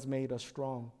grace has made us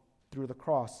strong through the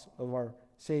cross of our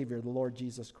Savior, the Lord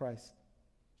Jesus Christ.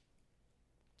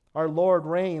 Our Lord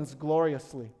reigns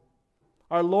gloriously.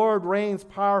 Our Lord reigns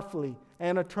powerfully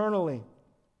and eternally.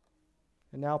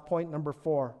 And now point number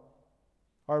 4.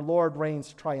 Our Lord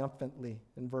reigns triumphantly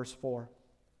in verse 4.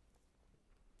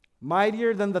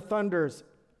 Mightier than the thunders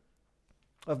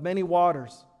of many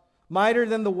waters, mightier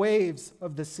than the waves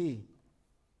of the sea.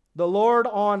 The Lord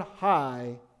on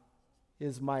high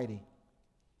is mighty.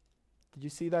 Did you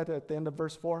see that at the end of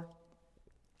verse 4?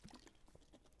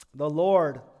 The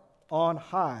Lord on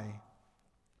high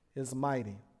is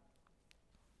mighty.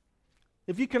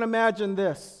 If you can imagine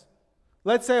this,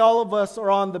 let's say all of us are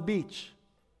on the beach.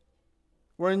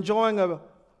 We're enjoying a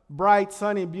bright,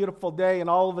 sunny, beautiful day, and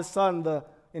all of a sudden the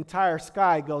entire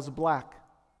sky goes black.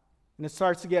 And it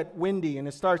starts to get windy, and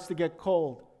it starts to get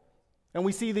cold. And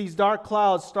we see these dark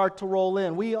clouds start to roll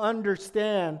in. We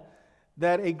understand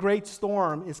that a great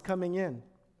storm is coming in,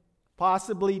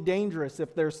 possibly dangerous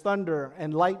if there's thunder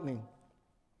and lightning.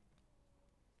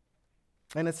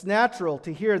 And it's natural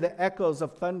to hear the echoes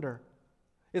of thunder.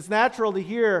 It's natural to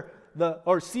hear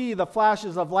see the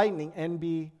flashes of lightning and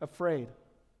be afraid.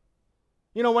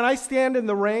 You know, when I stand in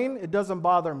the rain, it doesn't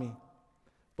bother me.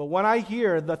 But when I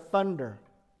hear the thunder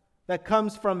that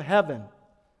comes from heaven,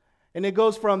 and it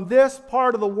goes from this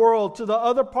part of the world to the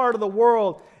other part of the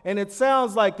world, and it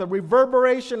sounds like the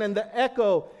reverberation and the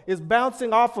echo is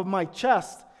bouncing off of my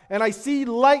chest, and I see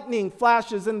lightning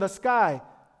flashes in the sky,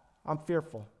 I'm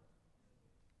fearful.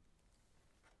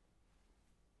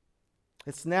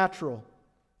 It's natural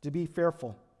to be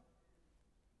fearful.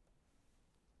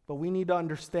 But we need to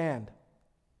understand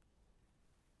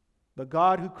the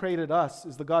God who created us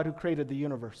is the God who created the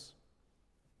universe.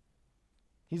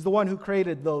 He's the one who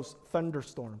created those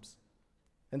thunderstorms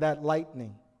and that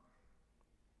lightning.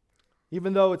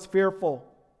 Even though it's fearful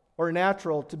or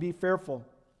natural to be fearful,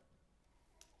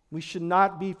 we should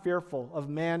not be fearful of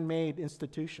man-made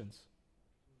institutions.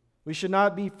 We should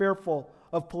not be fearful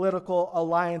of political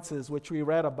alliances, which we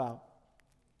read about.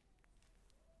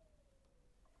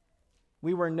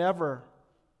 We were never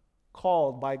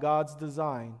called by God's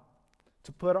design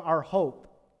to put our hope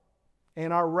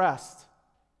and our rest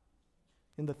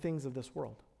in the things of this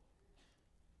world.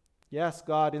 Yes,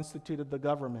 God instituted the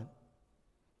government,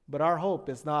 but our hope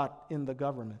is not in the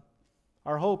government.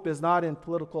 Our hope is not in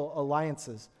political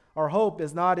alliances. Our hope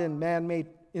is not in man-made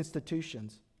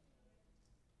institutions.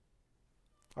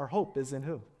 Our hope is in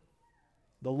who?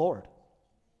 The Lord.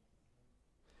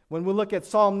 When we look at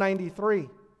Psalm 93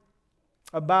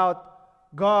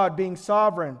 about God being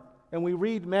sovereign, and we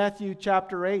read Matthew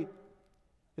chapter 8,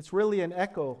 it's really an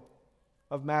echo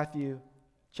of Matthew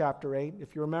chapter 8.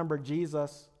 If you remember,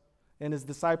 Jesus and his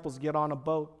disciples get on a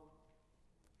boat,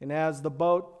 and as the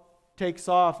boat takes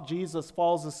off, Jesus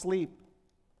falls asleep,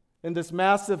 and this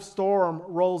massive storm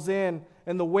rolls in,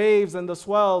 and the waves and the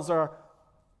swells are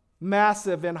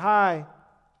massive and high.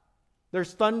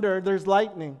 There's thunder, there's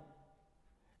lightning.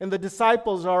 And the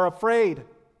disciples are afraid.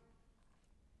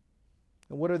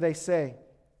 And what do they say?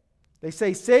 They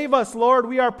say, "Save us, Lord,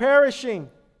 we are perishing."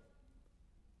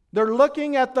 They're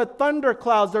looking at the thunder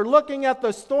clouds, they're looking at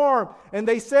the storm, and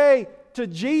they say to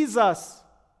Jesus,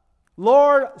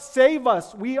 "Lord, save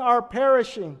us, we are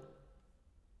perishing."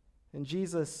 And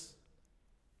Jesus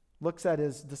looks at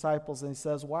his disciples and he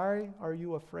says, "Why are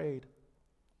you afraid,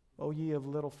 O ye of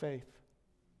little faith?"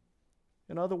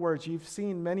 In other words, you've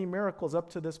seen many miracles up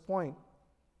to this point.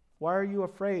 Why are you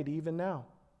afraid even now?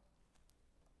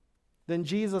 Then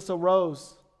Jesus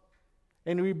arose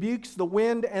and rebukes the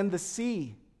wind and the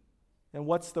sea. And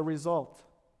what's the result?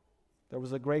 There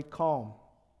was a great calm.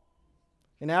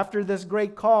 And after this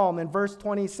great calm, in verse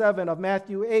 27 of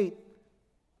Matthew 8,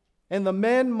 and the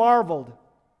men marveled,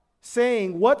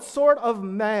 saying, "What sort of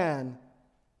man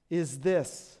is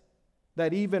this,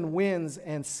 that even winds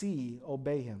and sea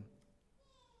obey him?"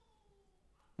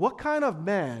 What kind of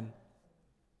man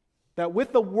that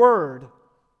with the word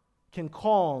can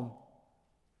calm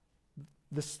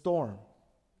the storm?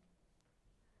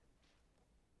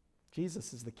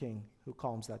 Jesus is the king who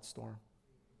calms that storm.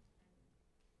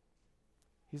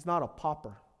 He's not a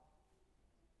pauper.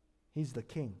 He's the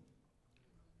king.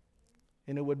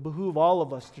 And it would behoove all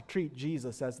of us to treat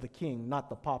Jesus as the king, not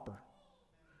the pauper.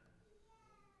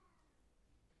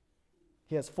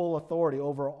 He has full authority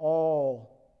over all,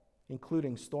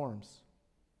 including storms.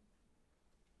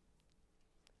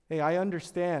 Hey, I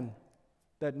understand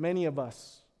that many of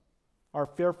us are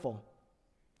fearful,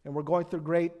 and we're going through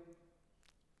great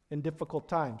and difficult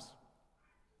times.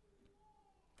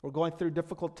 We're going through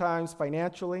difficult times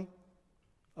financially,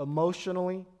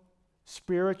 emotionally,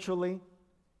 spiritually,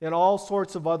 in all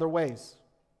sorts of other ways.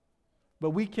 But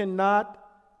we cannot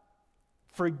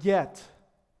forget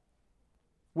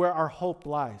where our hope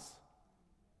lies.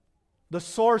 The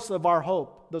source of our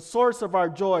hope, the source of our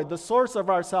joy, the source of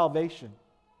our salvation.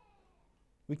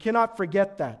 We cannot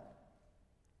forget that.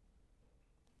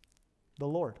 The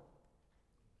Lord.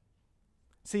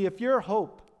 See, if your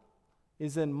hope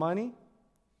is in money,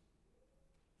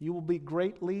 you will be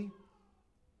greatly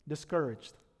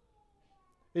discouraged.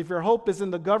 If your hope is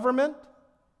in the government,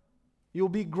 you'll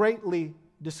be greatly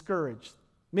discouraged,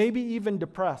 maybe even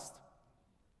depressed.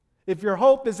 If your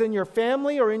hope is in your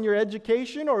family or in your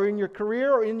education or in your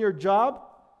career or in your job,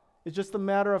 it's just a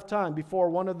matter of time before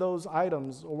one of those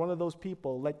items or one of those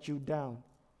people let you down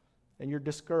and you're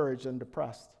discouraged and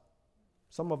depressed.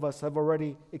 Some of us have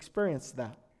already experienced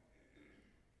that.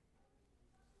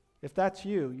 If that's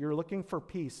you, you're looking for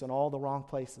peace in all the wrong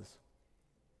places.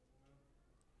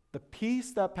 The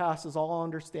peace that passes all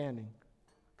understanding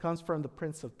comes from the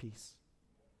Prince of Peace.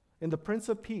 And the Prince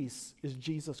of Peace is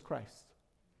Jesus Christ.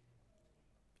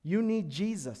 You need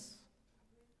Jesus.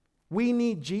 We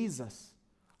need Jesus.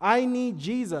 I need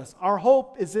Jesus. Our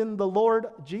hope is in the Lord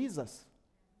Jesus,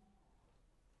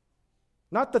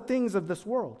 not the things of this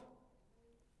world.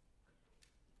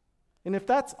 And if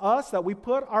that's us, that we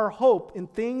put our hope in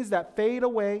things that fade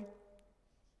away,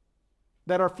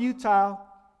 that are futile,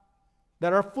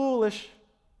 that are foolish,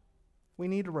 we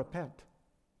need to repent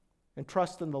and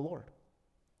trust in the Lord.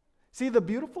 See, the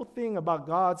beautiful thing about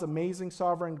God's amazing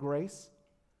sovereign grace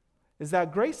is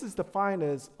that grace is defined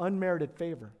as unmerited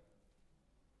favor.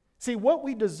 See, what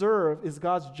we deserve is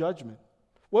God's judgment.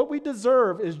 What we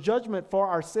deserve is judgment for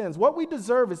our sins. What we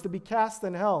deserve is to be cast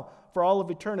in hell for all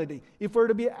of eternity, if we're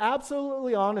to be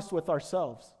absolutely honest with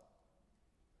ourselves.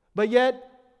 But yet,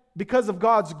 because of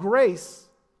God's grace,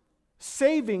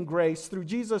 saving grace through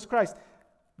Jesus Christ,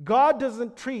 God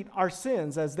doesn't treat our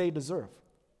sins as they deserve.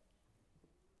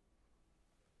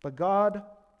 But God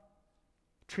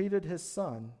treated His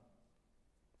Son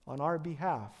on our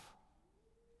behalf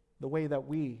the way that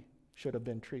we should have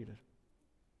been treated.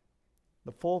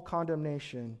 The full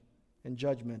condemnation and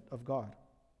judgment of God.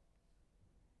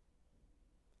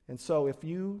 And so if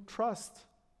you trust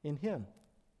in Him,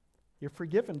 you're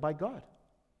forgiven by God.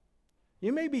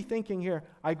 You may be thinking here,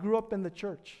 I grew up in the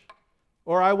church,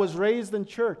 or I was raised in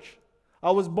church,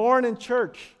 I was born in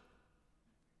church,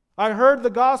 I heard the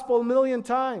gospel a million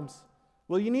times.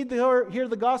 Well, you need to hear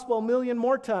the gospel a million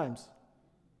more times.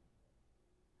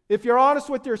 If you're honest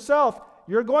with yourself,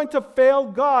 you're going to fail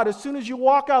God as soon as you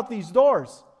walk out these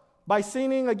doors by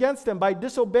sinning against Him, by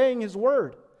disobeying His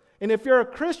word. And if you're a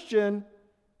Christian,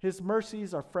 His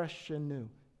mercies are fresh and new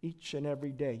each and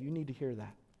every day. You need to hear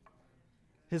that.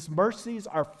 His mercies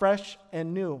are fresh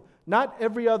and new. Not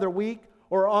every other week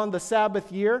or on the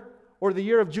Sabbath year or the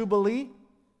year of Jubilee.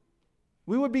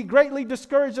 We would be greatly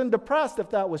discouraged and depressed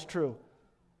if that was true.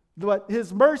 But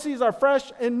His mercies are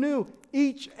fresh and new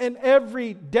each and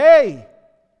every day.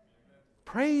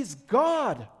 Praise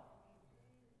God.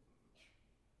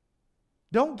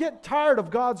 Don't get tired of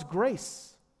God's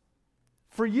grace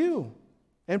for you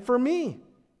and for me.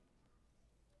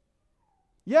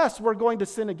 Yes, we're going to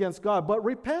sin against God, but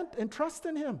repent and trust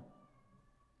in Him.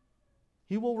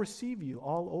 He will receive you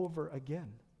all over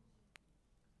again.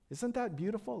 Isn't that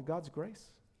beautiful, God's grace?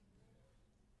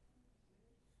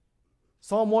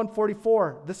 Psalm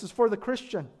 144, this is for the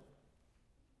Christian.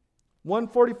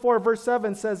 144 verse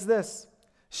 7 says this,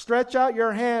 "Stretch out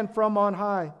your hand from on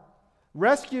high.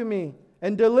 Rescue me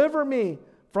and deliver me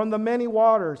from the many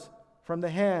waters, from the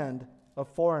hand of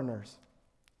foreigners."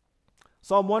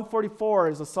 Psalm 144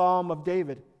 is a psalm of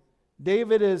David.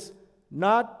 David is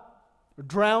not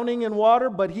drowning in water,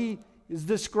 but he is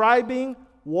describing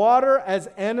water as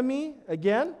enemy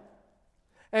again.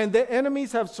 And the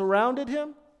enemies have surrounded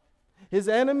him. His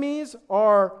enemies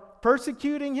are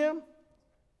persecuting him.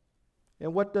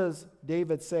 And what does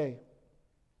David say?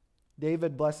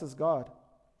 David blesses God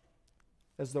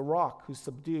as the rock who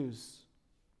subdues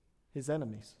his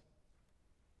enemies.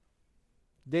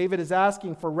 David is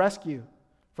asking for rescue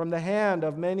from the hand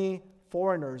of many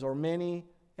foreigners or many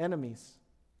enemies.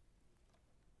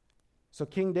 So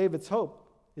King David's hope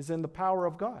is in the power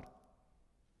of God.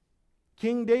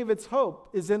 King David's hope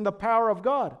is in the power of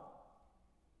God.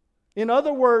 In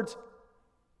other words,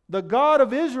 the God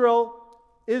of Israel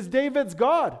is David's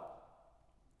God.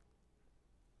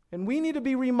 And we need to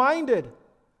be reminded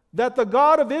that the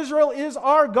God of Israel is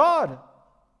our God.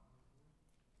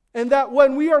 And that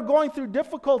when we are going through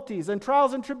difficulties and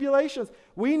trials and tribulations,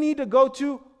 we need to go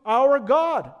to our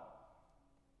God.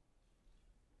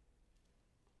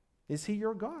 Is He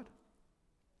your God?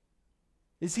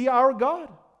 Is He our God?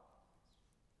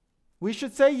 We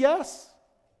should say yes.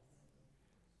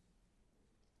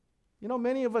 You know,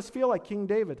 many of us feel like King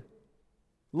David.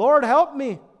 Lord, help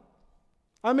me.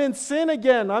 I'm in sin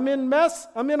again. I'm in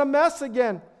a mess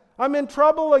again. I'm in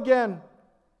trouble again.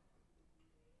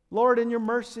 Lord, in your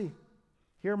mercy,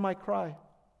 hear my cry.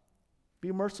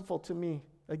 Be merciful to me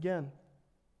again.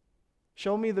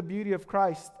 Show me the beauty of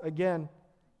Christ again.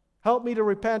 Help me to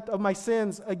repent of my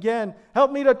sins again.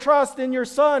 Help me to trust in your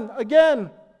Son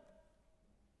again.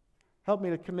 Help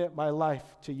me to commit my life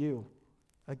to you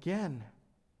again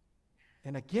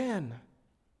and again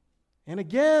and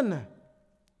again.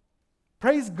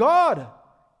 Praise God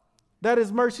that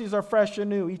His mercies are fresh and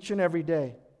new each and every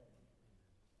day.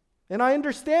 And I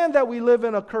understand that we live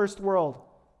in a cursed world.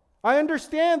 I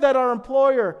understand that our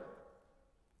employer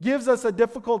gives us a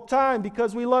difficult time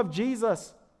because we love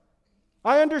Jesus.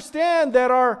 I understand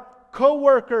that our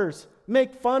co-workers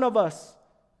make fun of us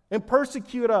and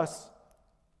persecute us.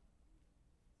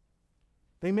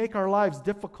 They make our lives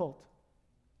difficult.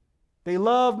 They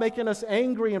love making us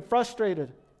angry and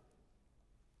frustrated.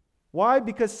 Why?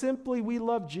 Because simply we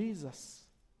love Jesus.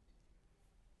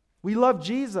 We love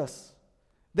Jesus.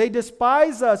 They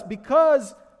despise us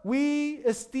because we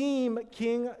esteem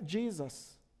King Jesus.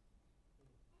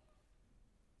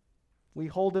 We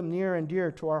hold Him near and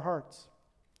dear to our hearts.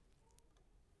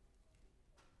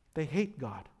 They hate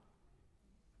God.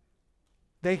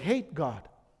 They hate God.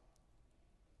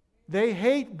 They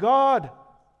hate God.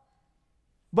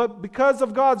 But because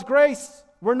of God's grace,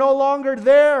 we're no longer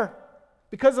there.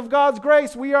 Because of God's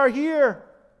grace, we are here.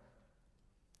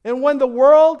 And when the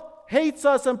world hates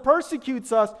us and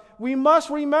persecutes us, we must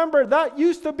remember that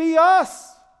used to be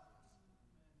us.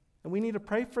 And we need to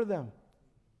pray for them.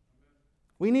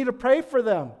 We need to pray for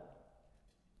them.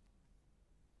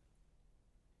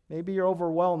 Maybe you're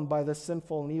overwhelmed by this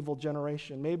sinful and evil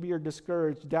generation. Maybe you're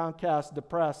discouraged, downcast,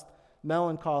 depressed,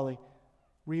 melancholy.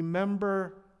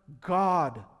 Remember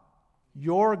God.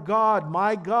 Your God,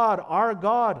 my God, our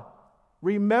God.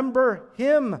 Remember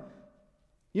Him.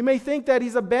 You may think that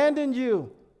He's abandoned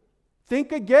you.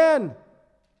 Think again.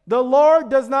 The Lord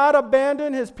does not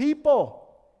abandon His people.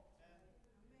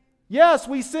 Yes,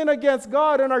 we sin against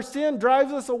God, and our sin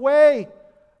drives us away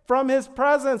from His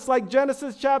presence, like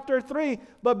Genesis chapter 3.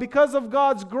 But because of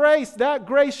God's grace, that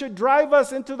grace should drive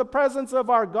us into the presence of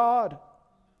our God.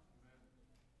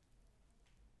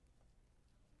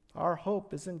 Our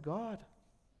hope is in God.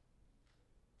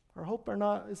 Our hope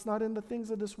is not in the things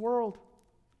of this world.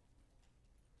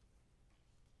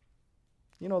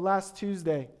 You know, last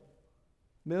Tuesday,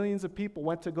 millions of people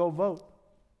went to go vote.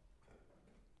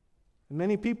 And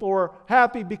many people were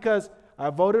happy because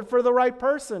I voted for the right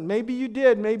person. Maybe you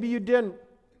did, maybe you didn't.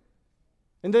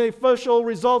 And the official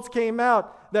results came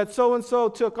out that so-and-so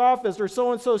took office or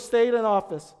so-and-so stayed in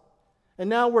office. And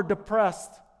now we're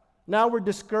depressed. Now we're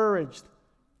discouraged.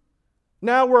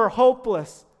 Now we're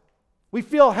hopeless. We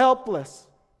feel helpless.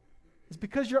 It's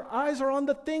because your eyes are on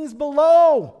the things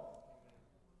below.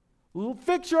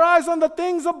 Fix your eyes on the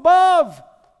things above,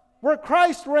 where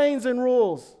Christ reigns and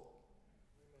rules.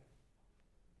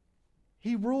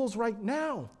 He rules right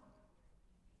now.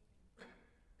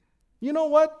 You know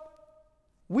what?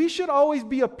 We should always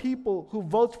be a people who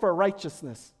votes for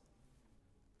righteousness.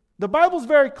 The Bible's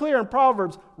very clear in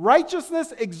Proverbs.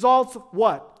 Righteousness exalts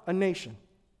what? A nation.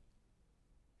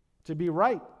 To be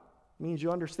right means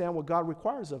you understand what God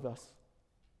requires of us.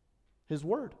 His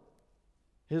word,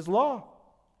 His law,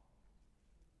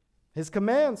 His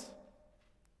commands.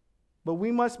 But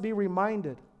we must be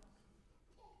reminded.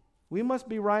 We must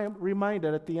be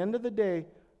reminded at the end of the day,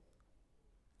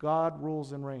 God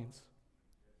rules and reigns.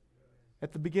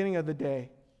 At the beginning of the day,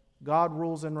 God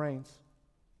rules and reigns.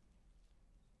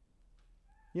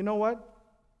 You know what?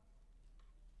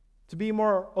 To be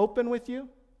more open with you,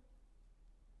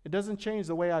 it doesn't change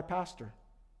the way I pastor.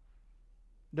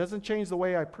 It doesn't change the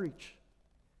way I preach.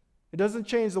 It doesn't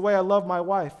change the way I love my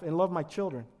wife and love my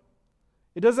children.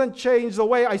 It doesn't change the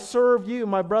way I serve you,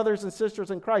 my brothers and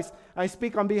sisters in Christ. I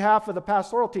speak on behalf of the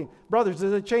pastoral team. Brothers,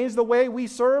 does it change the way we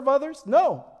serve others?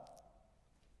 No.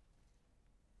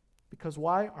 Because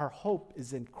why? Our hope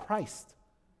is in Christ.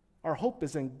 Our hope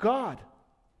is in God.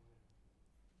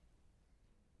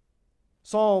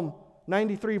 Psalm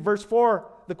 93 verse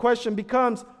 4, the question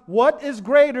becomes, what is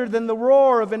greater than the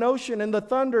roar of an ocean and the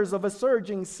thunders of a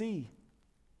surging sea?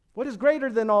 What is greater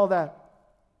than all that?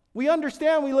 We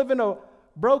understand we live in a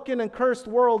broken and cursed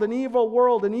world, an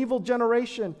evil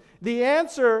generation. The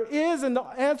answer is, and the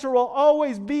answer will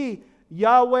always be,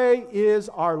 Yahweh is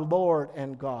our Lord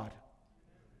and God.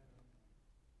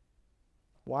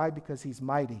 Why? Because He's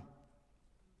mighty.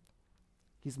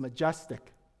 He's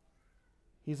majestic.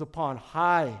 He's upon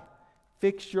high.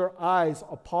 Fix your eyes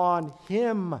upon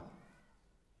Him.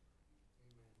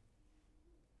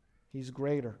 He's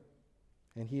greater,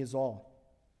 and He is all.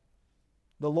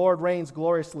 The Lord reigns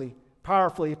gloriously,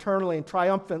 powerfully, eternally, and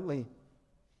triumphantly.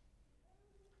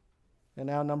 And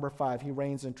now number 5, He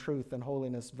reigns in truth and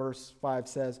holiness. Verse 5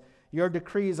 says, Your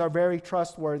decrees are very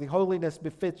trustworthy. Holiness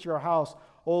befits your house,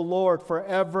 O Lord,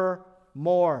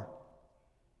 forevermore.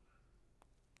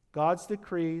 God's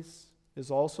decrees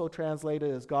is also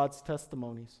translated as God's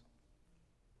testimonies.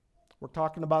 We're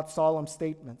talking about solemn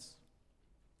statements.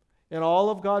 And all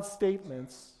of God's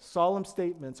statements, solemn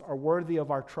statements, are worthy of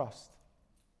our trust.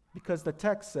 Because the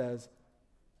text says,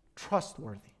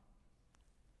 trustworthy.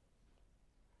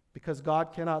 Because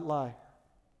God cannot lie.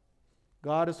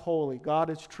 God is holy. God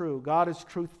is true. God is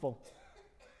truthful.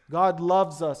 God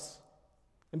loves us.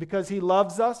 And because He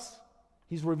loves us,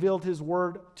 He's revealed His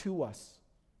word to us.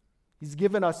 He's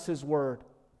given us His word.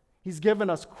 He's given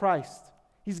us Christ.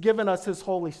 He's given us His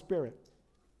Holy Spirit.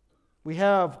 We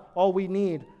have all we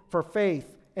need for faith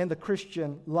and the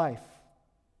Christian life.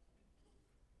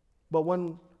 But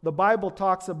when the Bible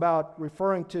talks about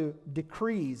referring to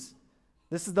decrees,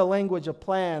 this is the language of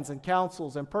plans and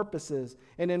counsels and purposes.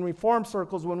 And in Reformed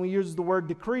circles, when we use the word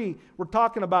decree, we're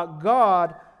talking about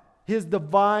God, His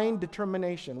divine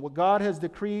determination. What God has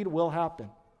decreed will happen.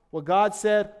 What God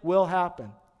said will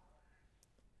happen.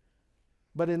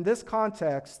 But in this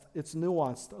context, it's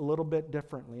nuanced a little bit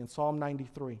differently in Psalm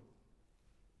 93.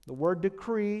 The word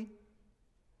decree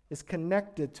is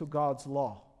connected to God's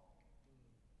law.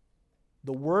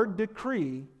 The word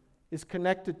decree is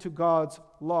connected to God's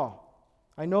law.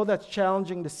 I know that's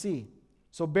challenging to see,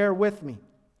 so bear with me.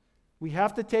 We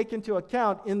have to take into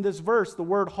account in this verse the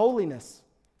word holiness.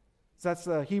 That's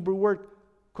the Hebrew word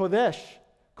kodesh.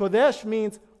 Kodesh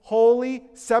means holy,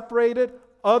 separated,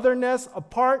 otherness,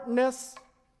 apartness,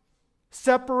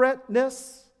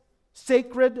 separateness,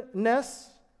 sacredness.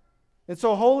 And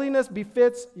so holiness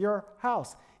befits your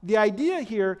house. The idea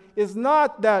here is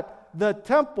not that the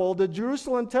temple, the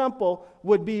Jerusalem temple,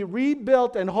 would be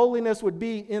rebuilt and holiness would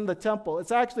be in the temple. It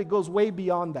actually goes way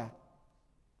beyond that.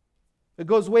 It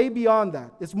goes way beyond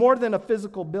that. It's more than a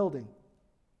physical building.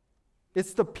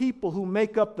 It's the people who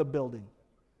make up the building.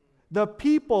 The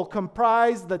people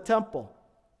comprise the temple.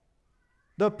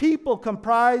 The people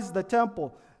comprise the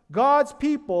temple. God's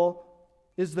people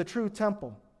is the true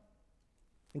temple.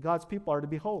 And God's people are to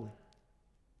be holy.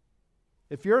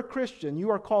 If you're a Christian,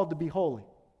 you are called to be holy.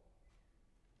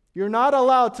 You're not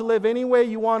allowed to live any way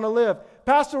you want to live.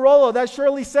 Pastor Rollo, that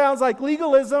surely sounds like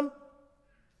legalism.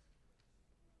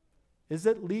 Is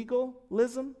it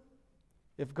legalism?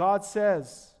 If God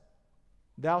says,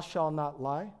 thou shalt not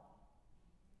lie?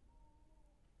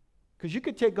 Because you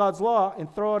could take God's law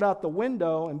and throw it out the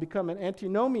window and become an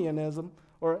antinomianism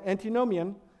or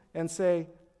antinomian and say,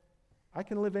 I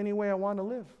can live any way I want to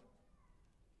live.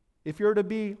 If you're to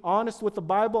be honest with the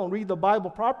Bible and read the Bible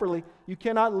properly, you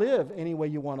cannot live any way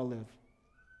you want to live.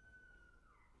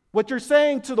 What you're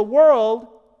saying to the world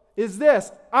is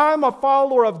this: I'm a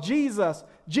follower of Jesus.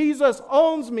 Jesus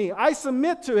owns me. I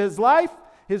submit to His life,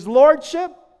 His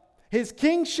lordship, His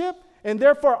kingship, and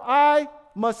therefore I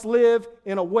must live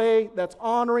in a way that's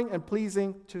honoring and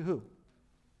pleasing to who?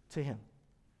 To Him.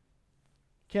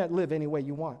 You can't live any way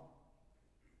you want.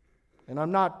 And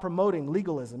I'm not promoting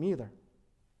legalism either.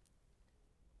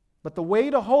 But the way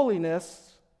to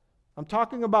holiness, I'm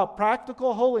talking about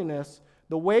practical holiness.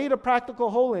 The way to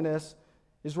practical holiness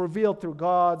is revealed through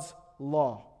God's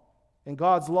law. And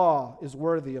God's law is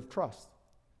worthy of trust.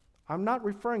 I'm not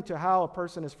referring to how a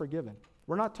person is forgiven.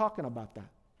 We're not talking about that.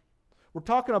 We're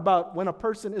talking about when a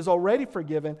person is already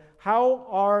forgiven, how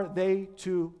are they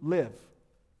to live?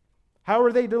 How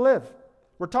are they to live?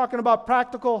 We're talking about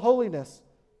practical holiness.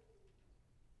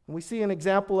 And we see an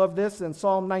example of this in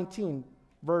Psalm 19,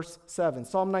 verse 7.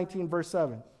 Psalm 19, verse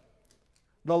 7.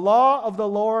 The law of the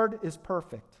Lord is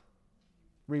perfect,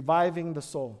 reviving the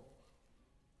soul.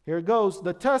 Here it goes.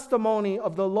 The testimony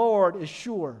of the Lord is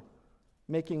sure,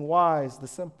 making wise the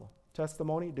simple.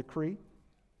 Testimony, decree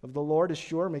of the Lord is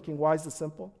sure, making wise the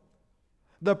simple.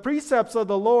 The precepts of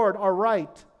the Lord are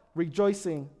right,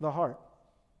 rejoicing the heart.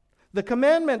 The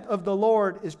commandment of the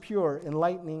Lord is pure,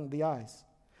 enlightening the eyes.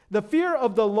 The fear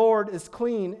of the Lord is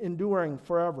clean, enduring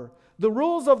forever. The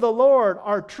rules of the Lord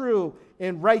are true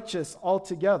and righteous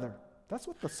altogether. That's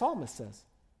what the psalmist says.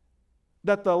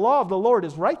 That the law of the Lord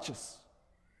is righteous.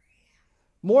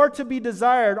 More to be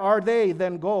desired are they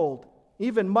than gold,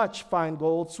 even much fine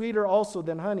gold, sweeter also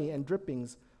than honey and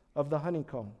drippings of the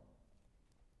honeycomb.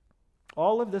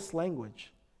 All of this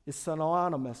language is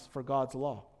synonymous for God's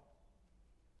law,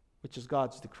 which is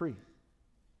God's decree,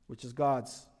 which is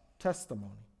God's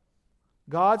testimony.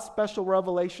 God's special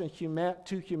revelation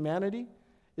to humanity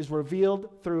is revealed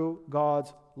through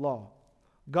God's law.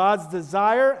 God's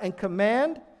desire and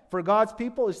command for God's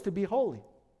people is to be holy.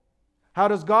 How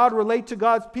does God relate to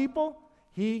God's people?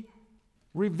 He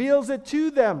reveals it to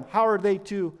them. How are they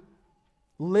to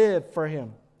live for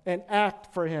Him and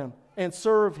act for Him and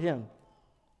serve Him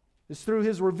is through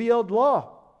His revealed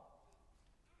law.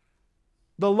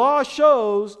 The law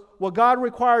shows what God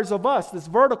requires of us, this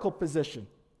vertical position.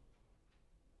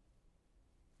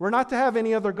 We're not to have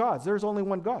any other gods. There's only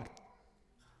one God.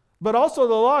 But also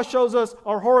the law shows us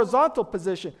our horizontal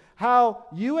position, how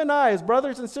you and I, as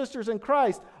brothers and sisters in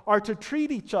Christ, are to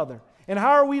treat each other. And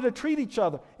how are we to treat each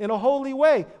other? In a holy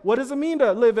way. What does it mean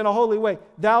to live in a holy way?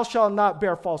 Thou shalt not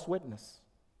bear false witness.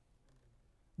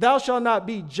 Thou shalt not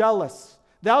be jealous.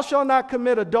 Thou shalt not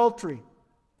commit adultery.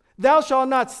 Thou shalt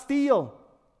not steal.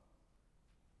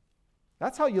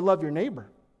 That's how you love your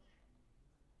neighbor.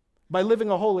 By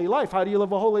living a holy life. How do you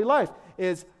live a holy life?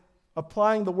 Is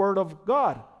applying the Word of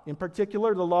God, in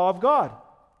particular the law of God.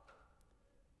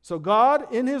 So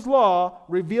God, in His law,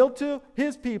 revealed to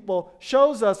His people,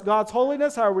 shows us God's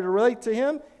holiness, how we're to relate to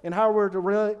Him, and how we're to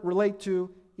relate to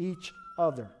each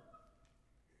other.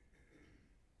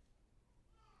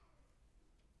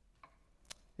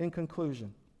 In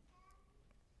conclusion,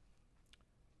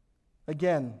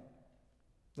 again,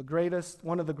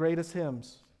 one of the greatest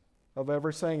hymns I've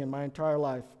ever sang in my entire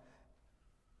life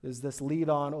is this, "Lead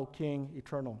on, O King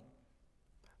Eternal."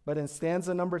 But in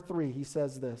stanza number 3, he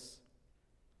says this.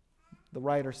 The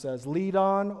writer says, "Lead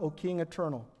on, O King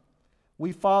Eternal.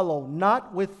 We follow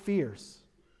not with fears,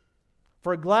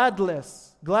 for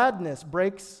gladness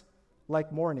breaks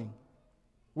like morning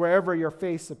wherever your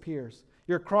face appears.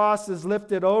 Your cross is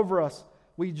lifted over us.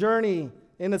 We journey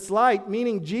in its light,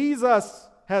 meaning Jesus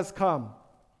has come.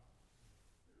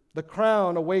 The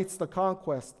crown awaits the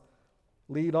conquest.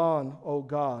 Lead on, O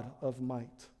God of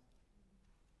might."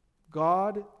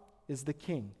 God is the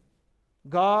King.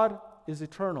 God is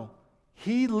eternal.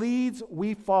 He leads,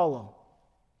 we follow.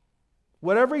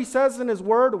 Whatever He says in His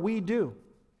Word, we do.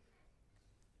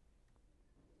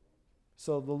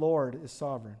 So the Lord is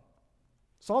sovereign.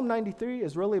 Psalm 93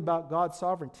 is really about God's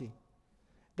sovereignty,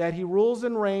 that He rules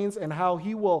and reigns, and how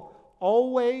He will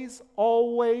always,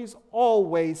 always,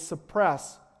 always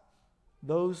suppress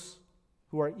those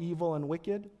who are evil and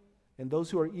wicked. And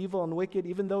those who are evil and wicked,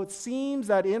 even though it seems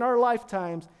that in our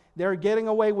lifetimes they're getting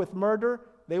away with murder,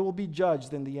 they will be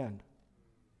judged in the end.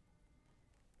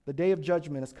 The day of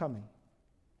judgment is coming.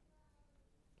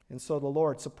 And so the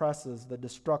Lord suppresses the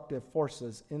destructive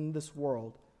forces in this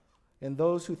world, and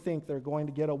those who think they're going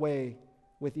to get away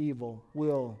with evil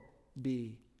will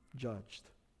be judged.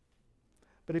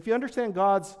 But if you understand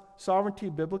God's sovereignty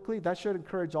biblically, that should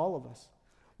encourage all of us.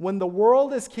 When the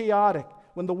world is chaotic,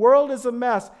 when the world is a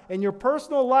mess, and your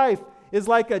personal life is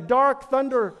like a dark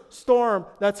thunderstorm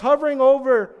that's hovering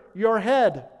over your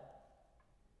head,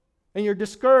 and you're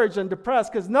discouraged and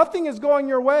depressed because nothing is going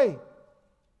your way,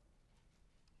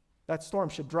 that storm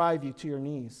should drive you to your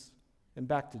knees and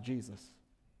back to Jesus.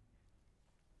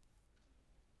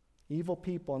 Evil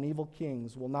people and evil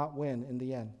kings will not win in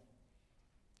the end.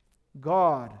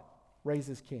 God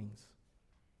raises kings.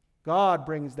 God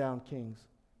brings down kings.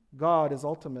 God is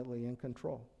ultimately in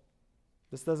control.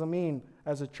 This doesn't mean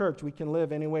as a church we can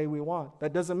live any way we want.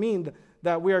 That doesn't mean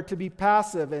that we are to be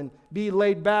passive and be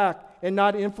laid back and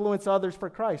not influence others for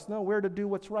Christ. No, we're to do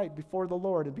what's right before the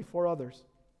Lord and before others.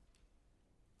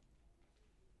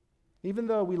 Even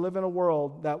though we live in a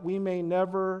world that we may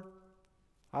never,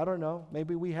 I don't know,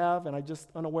 maybe we have and I'm just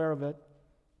unaware of it,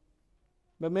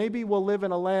 but maybe we'll live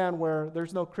in a land where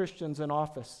there's no Christians in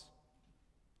office.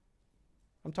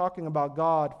 I'm talking about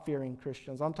God-fearing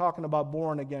Christians. I'm talking about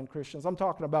born-again Christians. I'm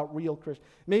talking about real Christians.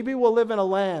 Maybe we'll live in a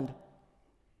land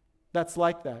that's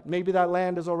like that. Maybe that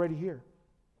land is already here.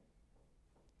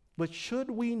 But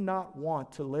should we not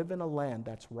want to live in a land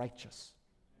that's righteous?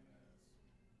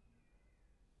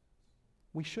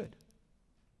 We should.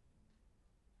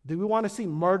 Do we want to see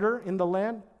murder in the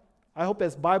land? I hope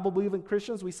as Bible-believing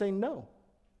Christians we say no.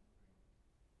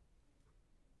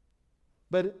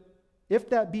 But if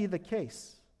that be the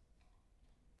case,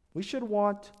 we should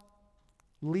want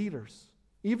leaders.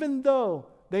 Even though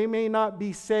they may not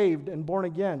be saved and born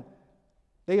again,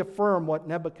 they affirm what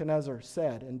Nebuchadnezzar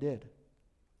said and did.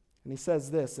 And he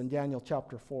says this in Daniel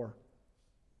chapter 4,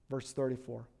 verse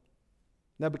 34.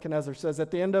 Nebuchadnezzar says,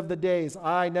 "At the end of the days,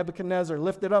 I, Nebuchadnezzar,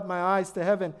 lifted up my eyes to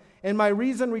heaven, and my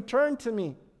reason returned to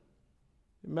me."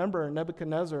 Remember,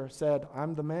 Nebuchadnezzar said,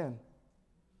 "I'm the man.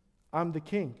 I'm the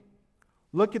king.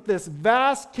 Look at this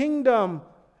vast kingdom,"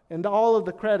 and all of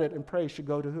the credit and praise should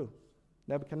go to who?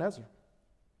 Nebuchadnezzar.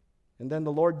 And then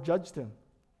the Lord judged him,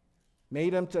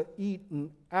 made him to eat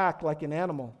and act like an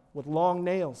animal with long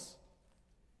nails.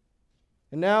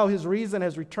 And now his reason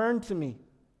has returned to me,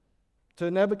 to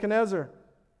Nebuchadnezzar.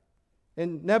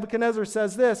 And Nebuchadnezzar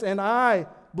says this, "And I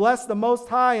blessed the Most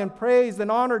High and praised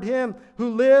and honored him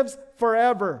who lives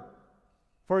forever.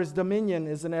 For his dominion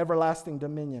is an everlasting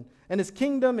dominion, and his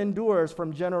kingdom endures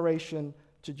from generation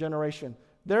to generation.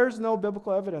 There's no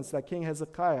biblical evidence that King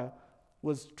Hezekiah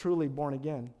was truly born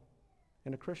again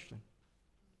and a Christian.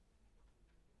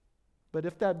 But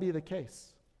if that be the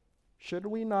case, should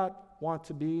we not want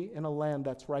to be in a land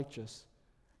that's righteous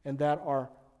and that are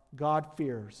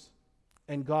God-fearers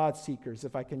and God-seekers,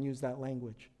 if I can use that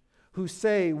language, who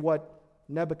say what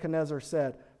Nebuchadnezzar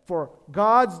said, for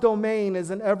God's domain is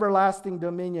an everlasting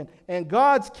dominion, and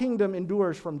God's kingdom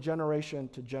endures from generation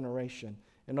to generation.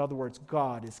 In other words,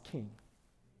 God is king.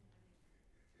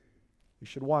 We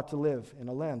should want to live in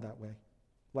a land that way,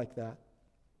 like that.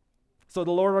 So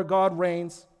the Lord our God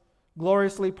reigns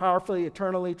gloriously, powerfully,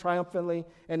 eternally, triumphantly,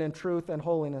 and in truth and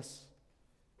holiness.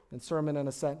 In sermon in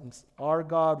a sentence, our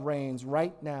God reigns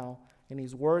right now, and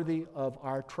he's worthy of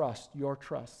our trust, your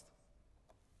trust.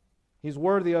 He's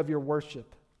worthy of your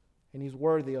worship, and he's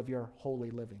worthy of your holy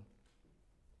living.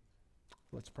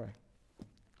 Let's pray.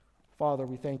 Father,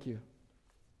 we thank you.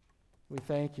 We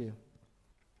thank you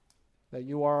that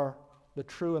you are the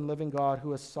true and living God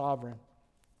who is sovereign,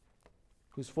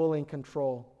 who's fully in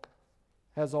control,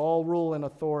 has all rule and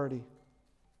authority,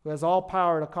 who has all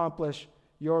power to accomplish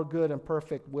your good and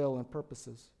perfect will and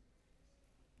purposes.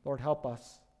 Lord, help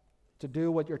us to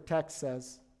do what your text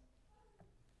says.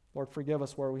 Lord, forgive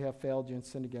us where we have failed you and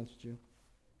sinned against you.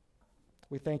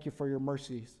 We thank you for your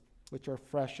mercies, which are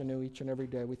fresh and new each and every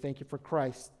day. We thank you for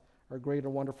Christ, our great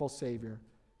and wonderful Savior.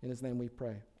 In his name we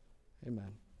pray.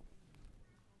 Amen.